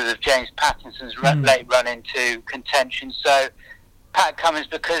series because of James Pattinson's late run into contention. So Pat Cummins,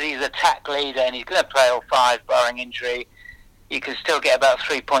 because he's attack leader and he's going to play all 5 barring injury, you can still get about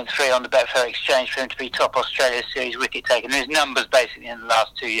 3.3 on the Betfair exchange for him to be top Australia series wicket taker. And his numbers basically in the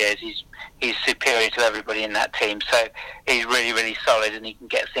last 2 years, he's superior to everybody in that team. So he's really, really solid, and he can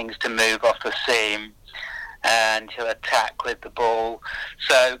get things to move off the seam and he'll attack with the ball.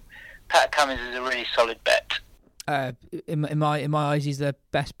 So Pat Cummins is a really solid bet. In my eyes, he's the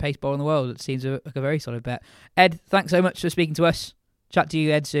best pace bowler in the world. It seems like a very solid bet. Ed, thanks so much for speaking to us. Chat to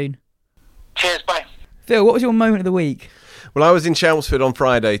you, Ed, soon. Cheers, bye. Phil, what was your moment of the week? Well, I was in Chelmsford on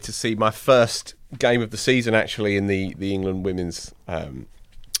Friday to see my first game of the season, actually, in the England women's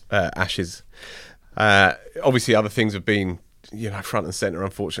Ashes. Obviously, other things have been, front and centre,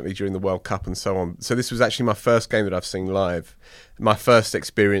 unfortunately, during the World Cup and so on. So this was actually my first game that I've seen live. My first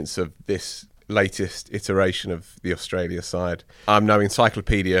experience of this latest iteration of the Australia side. I'm no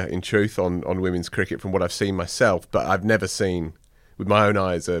encyclopedia, in truth, on women's cricket from what I've seen myself, but I've never seen, with my own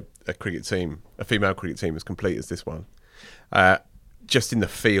eyes, a cricket team, a female cricket team as complete as this one. Just in the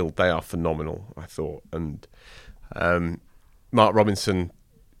field, they are phenomenal, I thought. And Mark Robinson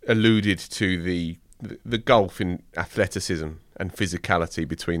alluded to the gulf in athleticism and physicality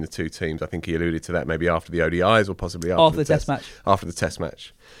between the two teams. I think he alluded to that maybe after the ODIs or possibly after the Test match. After the Test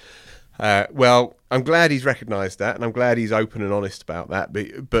match. Well, I'm glad he's recognised that, and I'm glad he's open and honest about that.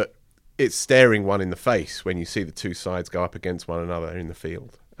 But it's staring one in the face when you see the two sides go up against one another in the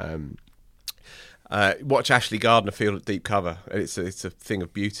field. Watch Ashley Gardner field at deep cover. It's a thing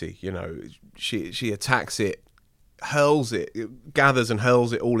of beauty. You know, she attacks it, hurls it, gathers and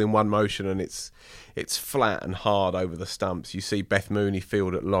hurls it all in one motion, and it's flat and hard over the stumps. You see Beth Mooney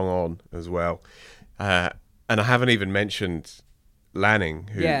field at long on as well, and I haven't even mentioned Lanning,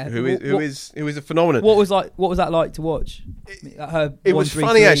 who is a phenomenon. What was that like to watch? It was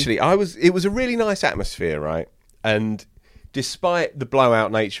funny actually. It was a really nice atmosphere, right? And despite the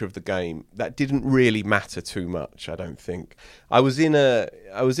blowout nature of the game, that didn't really matter too much, I don't think. I was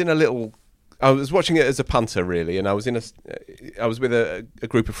watching it as a punter, really, and I was with a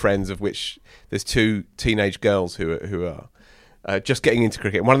group of friends, of which there's two teenage girls who are just getting into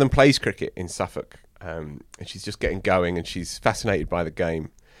cricket. One of them plays cricket in Suffolk, and she's just getting going, and she's fascinated by the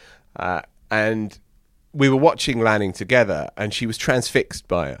game. And we were watching Lanning together, and she was transfixed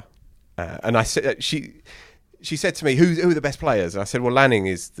by her. And I said, she said to me, "Who are the best players?" And I said, "Well, Lanning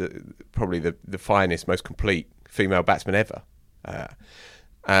is probably the finest, most complete female batsman ever."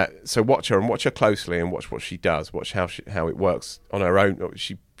 So watch her closely, and watch what she does. Watch how it works on her own.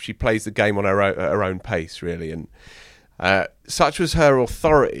 She plays the game on her own pace, really, and such was her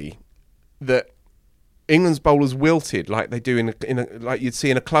authority that England's bowlers wilted like they do like you'd see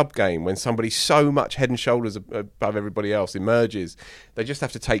in a club game when somebody so much head and shoulders above everybody else emerges. They just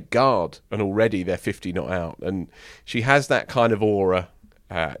have to take guard, and already they're 50 not out. And she has that kind of aura.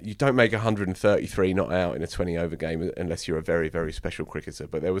 You don't make 133 not out in a 20-over game unless you're a very, very special cricketer.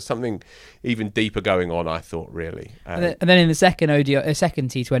 But there was something even deeper going on, I thought, really. And then in the second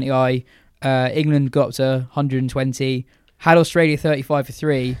T20I, England got up to 120, had Australia 35 for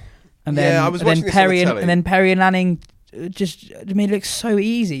 3. And then Perry and Lanning it looks so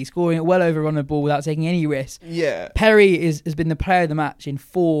easy, scoring it well over on the ball without taking any risk. Yeah. Perry has been the player of the match in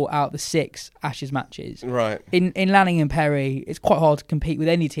 4 out of the 6 Ashes matches. Right. In Lanning and Perry, it's quite hard to compete with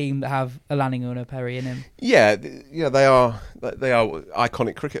any team that have a Lanning or a Perry in him. Yeah, they are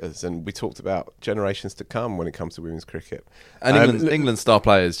iconic cricketers, and we talked about generations to come when it comes to women's cricket. And England's star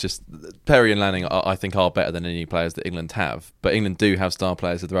players, just Perry and Lanning, I think are better than any players that England have. But England do have star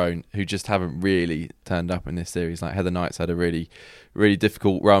players of their own who just haven't really turned up in this series. Like Heather Knight's had a really, really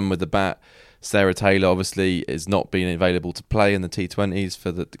difficult run with the bat. Sarah Taylor obviously is not being available to play in the T20s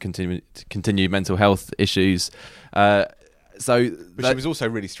for the continued mental health issues. But she was also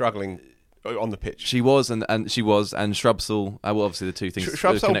really struggling on the pitch. She was, and Shrubsall. Well, obviously the two things.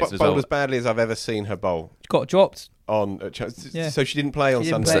 Shrubsall bowled as badly as I've ever seen her bowl. She got dropped so she didn't play on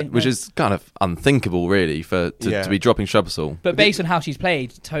Sunday, which is kind of unthinkable, really, to be dropping Shrubsall. But based on how she's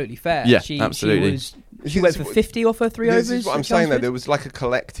played, totally fair. Yeah, absolutely. She went for 50 off her 3 overs. This is what I'm saying, though. There was like a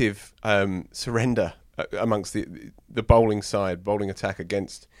collective surrender amongst the bowling side, bowling attack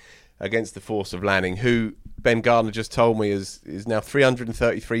against the force of Lanning, who Ben Gardner just told me is now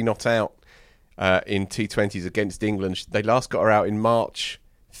 333 not out in T20s against England. They last got her out in March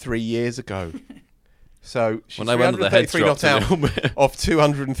 3 years ago. So she's 333 not out off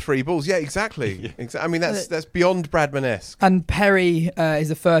 203 balls. Yeah, exactly. I mean, that's beyond Bradman-esque. And Perry is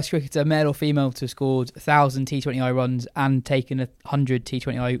the first cricketer, male or female, to have scored 1,000 T20I runs and taken 100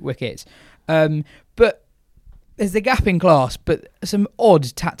 T20I wickets. But there's the gap in class, but some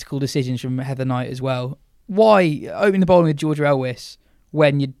odd tactical decisions from Heather Knight as well. Why opening the bowling with Georgia Elwys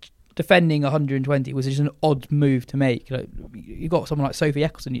when you're defending 120 was just an odd move to make? Like, you got someone like Sophie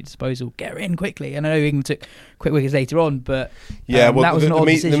Eccleston at your disposal. Get her in quickly. And I know England took quick wickets later on, but that was an odd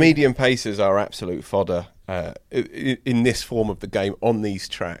decision. The medium pacers are absolute fodder in this form of the game on these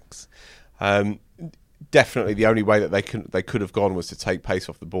tracks. Definitely, the only way that they could have gone was to take pace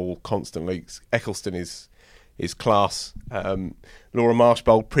off the ball constantly. Eccleston is class. Laura Marsh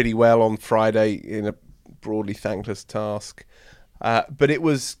bowled pretty well on Friday in a broadly thankless task, but it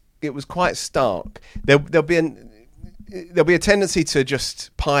was quite stark. There'll be a tendency to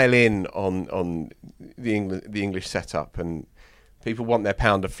just pile in on the English setup, and people want their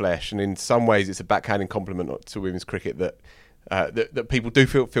pound of flesh. And in some ways, it's a backhanded compliment to women's cricket that people do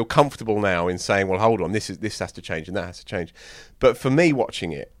feel comfortable now in saying, "Well, hold on, this has to change and that has to change." But for me,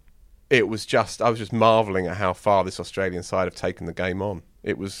 watching it, I was just marvelling at how far this Australian side have taken the game on.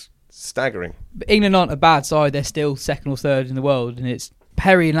 It was staggering. But England aren't a bad side. They're still second or third in the world, and it's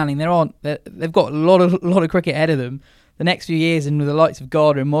Perry and Lanning. They've got a lot of cricket ahead of them. The next few years, and with the likes of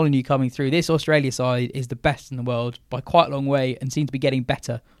Gardner and Molyneux coming through, this Australia side is the best in the world by quite a long way, and seems to be getting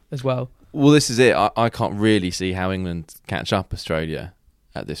better as well. Well, this is it. I can't really see how England catch up Australia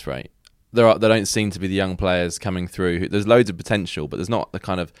at this rate. there don't seem to be the young players coming through. There's loads of potential, but there's not the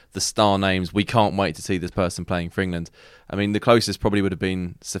kind of the star names. We can't wait to see this person playing for England. I mean, the closest probably would have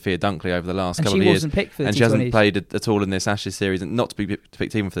been Sophia Dunkley over the last couple of years. She wasn't picked for the and T20s. She hasn't played at all in this Ashes series. And not to be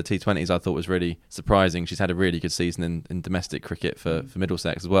picked even for the T20s, I thought was really surprising. She's had a really good season in domestic cricket for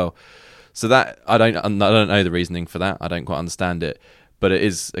Middlesex as well. So that I don't know the reasoning for that. I don't quite understand it. But it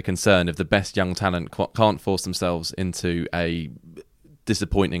is a concern if the best young talent can't force themselves into a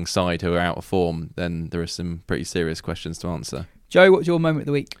disappointing side who are out of form, then there are some pretty serious questions to answer. Joe, what's your moment of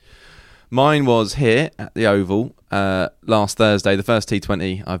the week? Mine was here at the Oval last Thursday, the first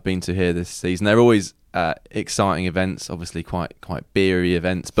T20 I've been to here this season. They're always exciting events, obviously quite beery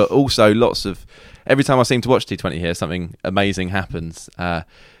events, but also lots of... Every time I seem to watch T20 here, something amazing happens.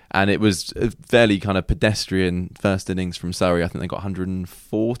 And it was a fairly kind of pedestrian first innings from Surrey. I think they got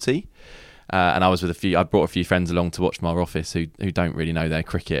 140. And I was with I brought a few friends along to watch from our office who don't really know their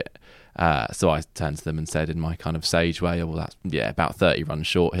cricket. So I turned to them and said in my kind of sage way, well, that's about 30 runs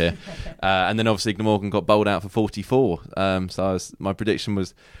short here. And then obviously Glamorgan got bowled out for 44. So my prediction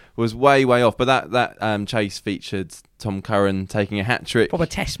was way off. But that chase featured Tom Curran taking a hat-trick. Proper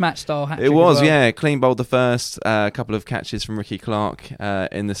test match style hat-trick. It was, as well. yeah. Clean bowled the first, a couple of catches from Ricky Clark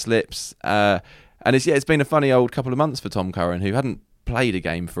in the slips. And it's been a funny old couple of months for Tom Curran, who hadn't played a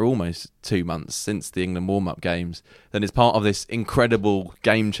game for almost 2 months since the England warm-up games. Then it's part of this incredible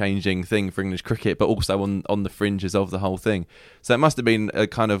game-changing thing for English cricket, but also on the fringes of the whole thing. So it must have been a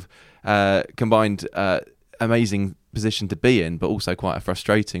kind of combined amazing position to be in, but also quite a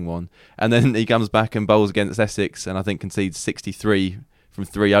frustrating one. And then he comes back and bowls against Essex and I think concedes 63 from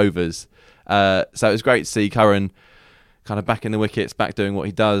 3 overs. So it was great to see Curran kind of back in the wickets, back doing what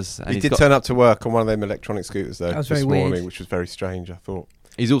he does. And he did turn up to work on one of them electronic scooters though this morning, which was very strange, I thought.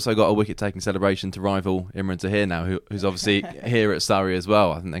 He's also got a wicket-taking celebration to rival Imran Tahir now, who's obviously here at Surrey as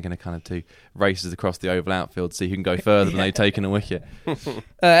well. I think they're going to kind of do races across the Oval outfield to see who can go further than they've taken a wicket.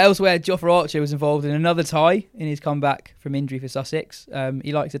 Elsewhere, Jofra Archer was involved in another tie in his comeback from injury for Sussex.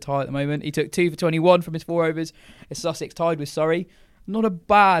 He likes a tie at the moment. He took 2 for 21 from his 4 overs as Sussex tied with Surrey. Not a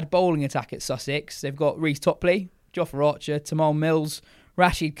bad bowling attack at Sussex. They've got Reece Topley, Jofra Archer, Tamal Mills,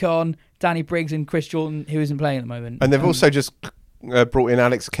 Rashid Khan, Danny Briggs and Chris Jordan, who isn't playing at the moment. And they've also just brought in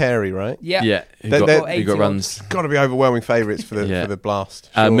Alex Carey, right? Yeah. Who got runs. Got to be overwhelming favourites for the Blast.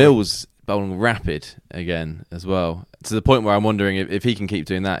 Mills bowling rapid again as well, to the point where I'm wondering if he can keep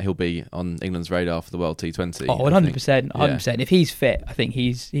doing that, he'll be on England's radar for the World T20. Oh, 100%. 100%. If he's fit, I think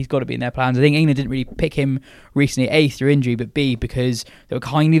he's got to be in their plans. I think England didn't really pick him recently, A, through injury, but B, because they were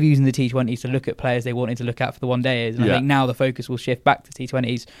kind of using the T20s to look at players they wanted to look at for the one-dayers. And I think now the focus will shift back to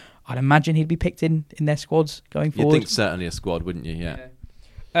T20s. I'd imagine he'd be picked in their squads going forward. You'd think certainly a squad, wouldn't you?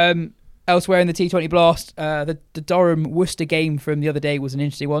 Yeah. Elsewhere in the T20 Blast, the Durham-Worcester game from the other day was an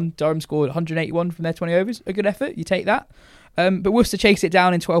interesting one. Durham scored 181 from their 20 overs. A good effort, you take that. But Worcester chased it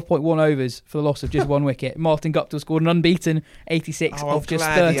down in 12.1 overs for the loss of just 1 wicket. Martin Guptill scored an unbeaten 86 off just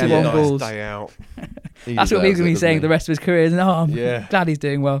 31 balls. That's what he's going to be saying the rest of his career. I'm glad he's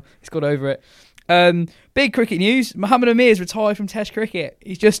doing well. He's got over it. Big cricket news. Mohammad Amir's retired from Test cricket.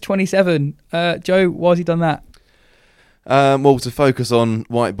 He's just 27. Joe, why has he done that? Well, to focus on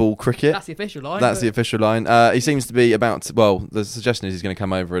white ball cricket. That's the official line. The official line. He seems to be about to, well, the suggestion is he's going to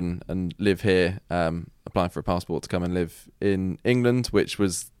come over and live here, applying for a passport to come and live in England, which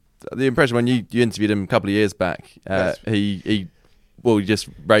was the impression when you interviewed him a couple of years back. He just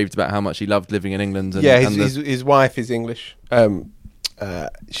raved about how much he loved living in England. And, his wife is English.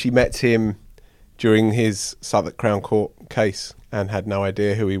 She met him during his Southwark Crown Court case and had no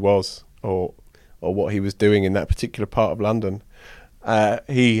idea who he was or what he was doing in that particular part of London.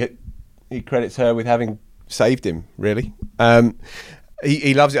 He credits her with having saved him, really.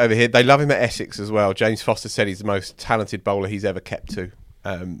 He loves it over here. They love him at Essex as well. James Foster said he's the most talented bowler he's ever kept to.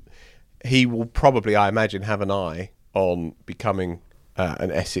 He will probably, I imagine, have an eye on becoming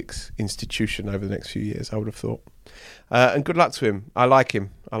an Essex institution over the next few years, I would have thought. And good luck to him. I like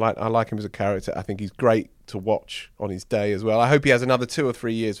him. I like him as a character. I think he's great to watch on his day as well. I hope he has another 2 or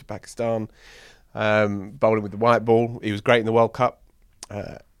 3 years for Pakistan. Bowling with the white ball. He was great in the World Cup.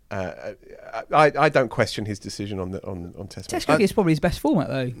 I don't question his decision on Test. Test cricket is probably his best format,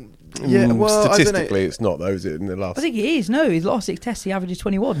 though. Yeah, well, statistically, it's not, though, is it? In the last, I think it is. No, his last 6 tests, he averages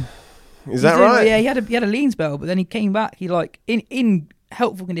 21. Is that right? Yeah, he had a lean spell, but then he came back. He in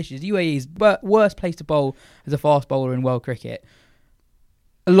helpful conditions. UAE is worst place to bowl as a fast bowler in world cricket.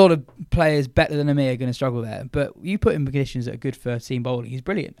 A lot of players better than Amir are going to struggle there, but you put him in conditions that are good for seam bowling. He's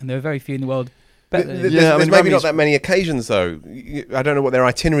brilliant, and there are very few in the world There's maybe not that many occasions though. I don't know what their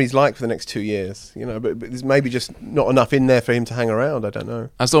itinerary's like for the next 2 years. But there's maybe just not enough in there for him to hang around. I don't know.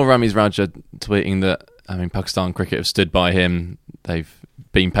 I saw Ramiz Raja tweeting that Pakistan cricket have stood by him. They've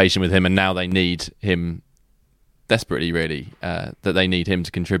been patient with him, and now they need him desperately. Really, that they need him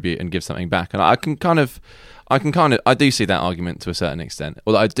to contribute and give something back. And I do see that argument to a certain extent.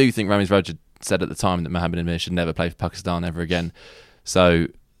 Although I do think Ramiz Raja said at the time that Mohammad Amir should never play for Pakistan ever again. So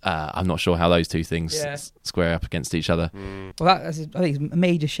I'm not sure how those two things square up against each other. Well, I think it's a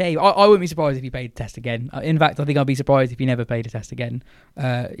major shame. I wouldn't be surprised if he played a test again. In fact, I think I'd be surprised if he never played a test again.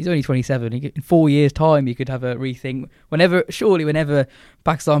 He's only 27. In 4 years' time, you could have a rethink. Whenever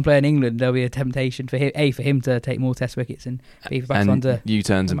Pakistan play in England, there'll be a temptation for him to take more test wickets and B for Pakistan and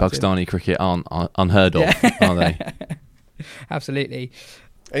U-turns in Pakistani cricket aren't unheard of, are they? Absolutely.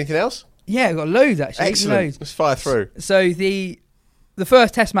 Anything else? Yeah, we've got loads actually. Excellent. Loads. Let's fire through. So the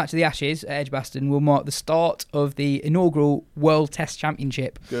first Test match of the Ashes at Edgbaston will mark the start of the inaugural World Test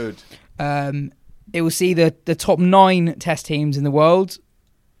Championship. Good. It will see the top 9 Test teams in the world: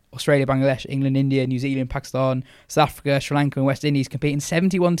 Australia, Bangladesh, England, India, New Zealand, Pakistan, South Africa, Sri Lanka and West Indies compete in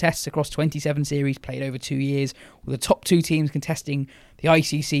 71 tests across 27 series played over 2 years, with the top 2 teams contesting the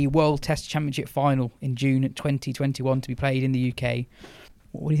ICC World Test Championship final in June 2021 to be played in the UK.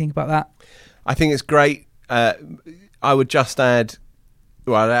 What do you think about that? I think it's great. I would just add...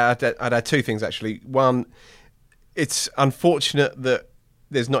 Well, I'd add 2 things, actually. One, it's unfortunate that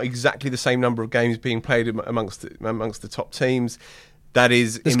there's not exactly the same number of games being played amongst the top teams. That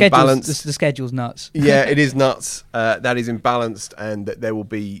is imbalanced. The schedule's nuts. Yeah, it is nuts. That is imbalanced, and that there will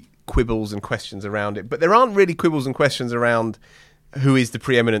be quibbles and questions around it. But there aren't really quibbles and questions around who is the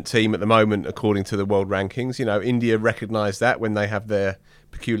preeminent team at the moment, according to the world rankings. India recognise that when they have their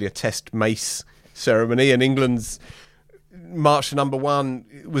peculiar Test mace ceremony, and England's march to number 1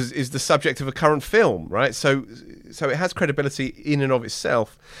 is the subject of a current film, right? So it has credibility in and of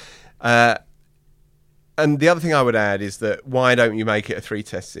itself. And the other thing I would add is that why don't you make it a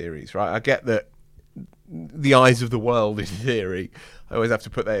 3-test series, right? I get that the eyes of the world, in theory, I always have to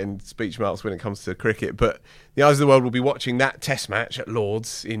put that in speech marks when it comes to cricket, but the eyes of the world will be watching that Test match at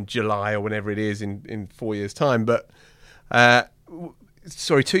Lord's in July or whenever it is in 4 years' time. But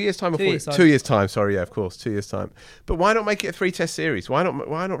 2 years' time? 2 years' time. 2 years' time, sorry, yeah, of course, 2 years' time. But why not make it a 3-test series? Why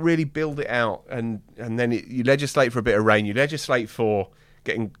not really build it out and then you legislate for a bit of rain, you legislate for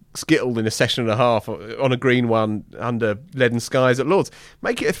getting skittled in a session and a half on a green one under leaden skies at Lord's.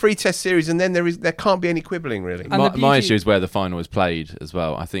 Make it a 3-test series, and then there can't be any quibbling, really. My issue is where the final is played as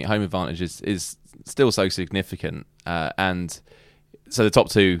well. I think home advantage is still so significant, and so the top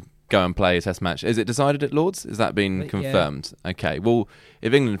 2 go and play a Test match. Is it decided at Lord's? Has that been confirmed? Yeah. Okay. Well,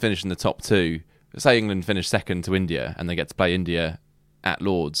 if England finish in the top 2, say England finish second to India, and they get to play India at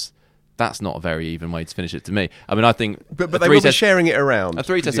Lord's, that's not a very even way to finish it to me. I mean, I think... But they will be sharing it around. A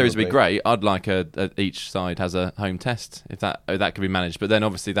 3-test series would be great. I'd like each side has a home test, if that could be managed. But then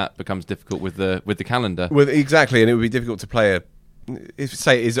obviously that becomes difficult with the calendar. Exactly, and it would be difficult to play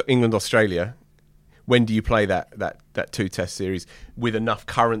say it is England-Australia. When do you play that 2-test series with enough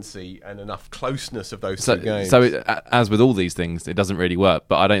currency and enough closeness of those 2 games? So as with all these things, it doesn't really work.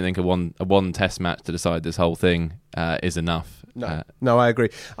 But I don't think a one Test match to decide this whole thing is enough. No, I agree.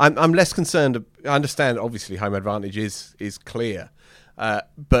 I'm less concerned. I understand, obviously, home advantage is clear,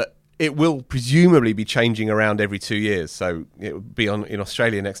 but it will presumably be changing around every 2 years. So it will be in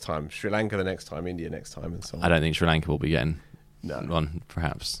Australia next time, Sri Lanka the next time, India next time, and so on. I don't think Sri Lanka will be getting one,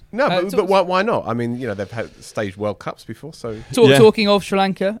 perhaps. No, but why not? I mean, they've had staged World Cups before, so... Talking of Sri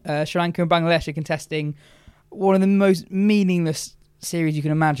Lanka and Bangladesh are contesting one of the most meaningless series you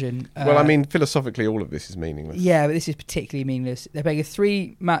can imagine. Well, I mean, philosophically, all of this is meaningless. Yeah, but this is particularly meaningless. They're playing a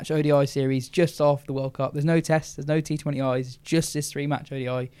 3-match ODI series just after the World Cup. There's no tests, there's no T20Is, just this 3-match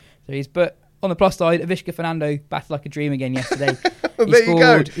ODI series. But on the plus side, Avishka Fernando batted like a dream again yesterday.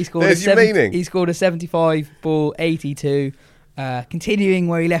 He scored a 75-ball 82, continuing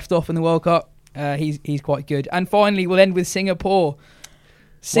where he left off in the World Cup. He's quite good. And finally, we'll end with Singapore.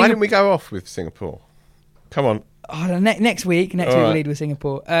 Why didn't we go off with Singapore? Come on. Next week we'll lead with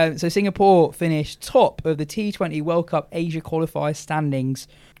Singapore. So Singapore finished top of the T20 World Cup Asia qualifier standings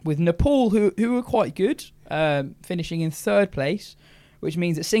with Nepal, who were quite good, finishing in 3rd place, which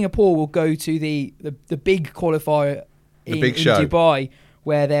means that Singapore will go to the big qualifier in Dubai,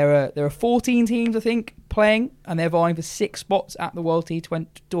 where there are 14 teams, I think, playing, and they're vying for 6 spots at the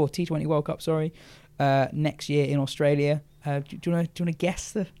T20 World Cup. Next year in Australia. Do you want to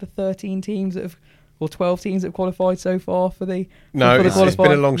guess the 13 teams that have? Or 12 teams that have qualified so far for the... No, it's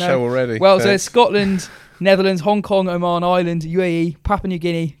been a long show already. Well, so it's Scotland, Netherlands, Hong Kong, Oman, Ireland, UAE, Papua New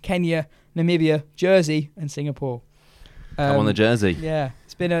Guinea, Kenya, Namibia, Jersey, and Singapore. Come on the jersey. Yeah,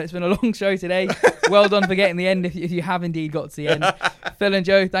 it's been a long show today. Well done for getting the end if you have indeed got to the end. Phil and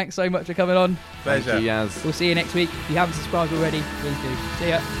Joe, thanks so much for coming on. Pleasure. Thank you, Yaz. We'll see you next week. If you haven't subscribed already, please do. See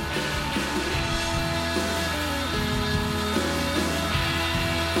ya.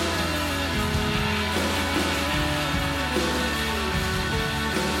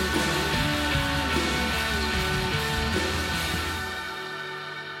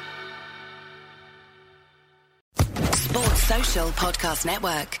 Sports Social Podcast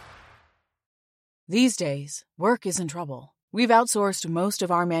Network. These days, work is in trouble. We've outsourced most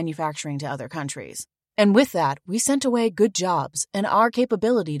of our manufacturing to other countries. And with that, we sent away good jobs and our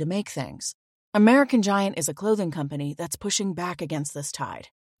capability to make things. American Giant is a clothing company that's pushing back against this tide.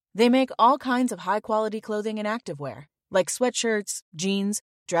 They make all kinds of high-quality clothing and activewear, like sweatshirts, jeans,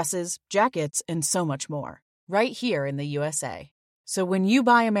 dresses, jackets, and so much more, right here in the USA. So when you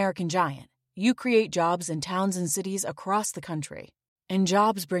buy American Giant, you create jobs in towns and cities across the country. And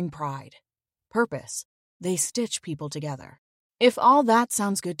jobs bring pride. Purpose. They stitch people together. If all that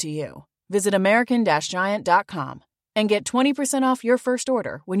sounds good to you, visit American-Giant.com and get 20% off your first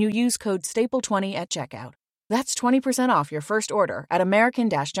order when you use code STAPLE20 at checkout. That's 20% off your first order at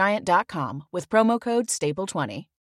American-Giant.com with promo code STAPLE20.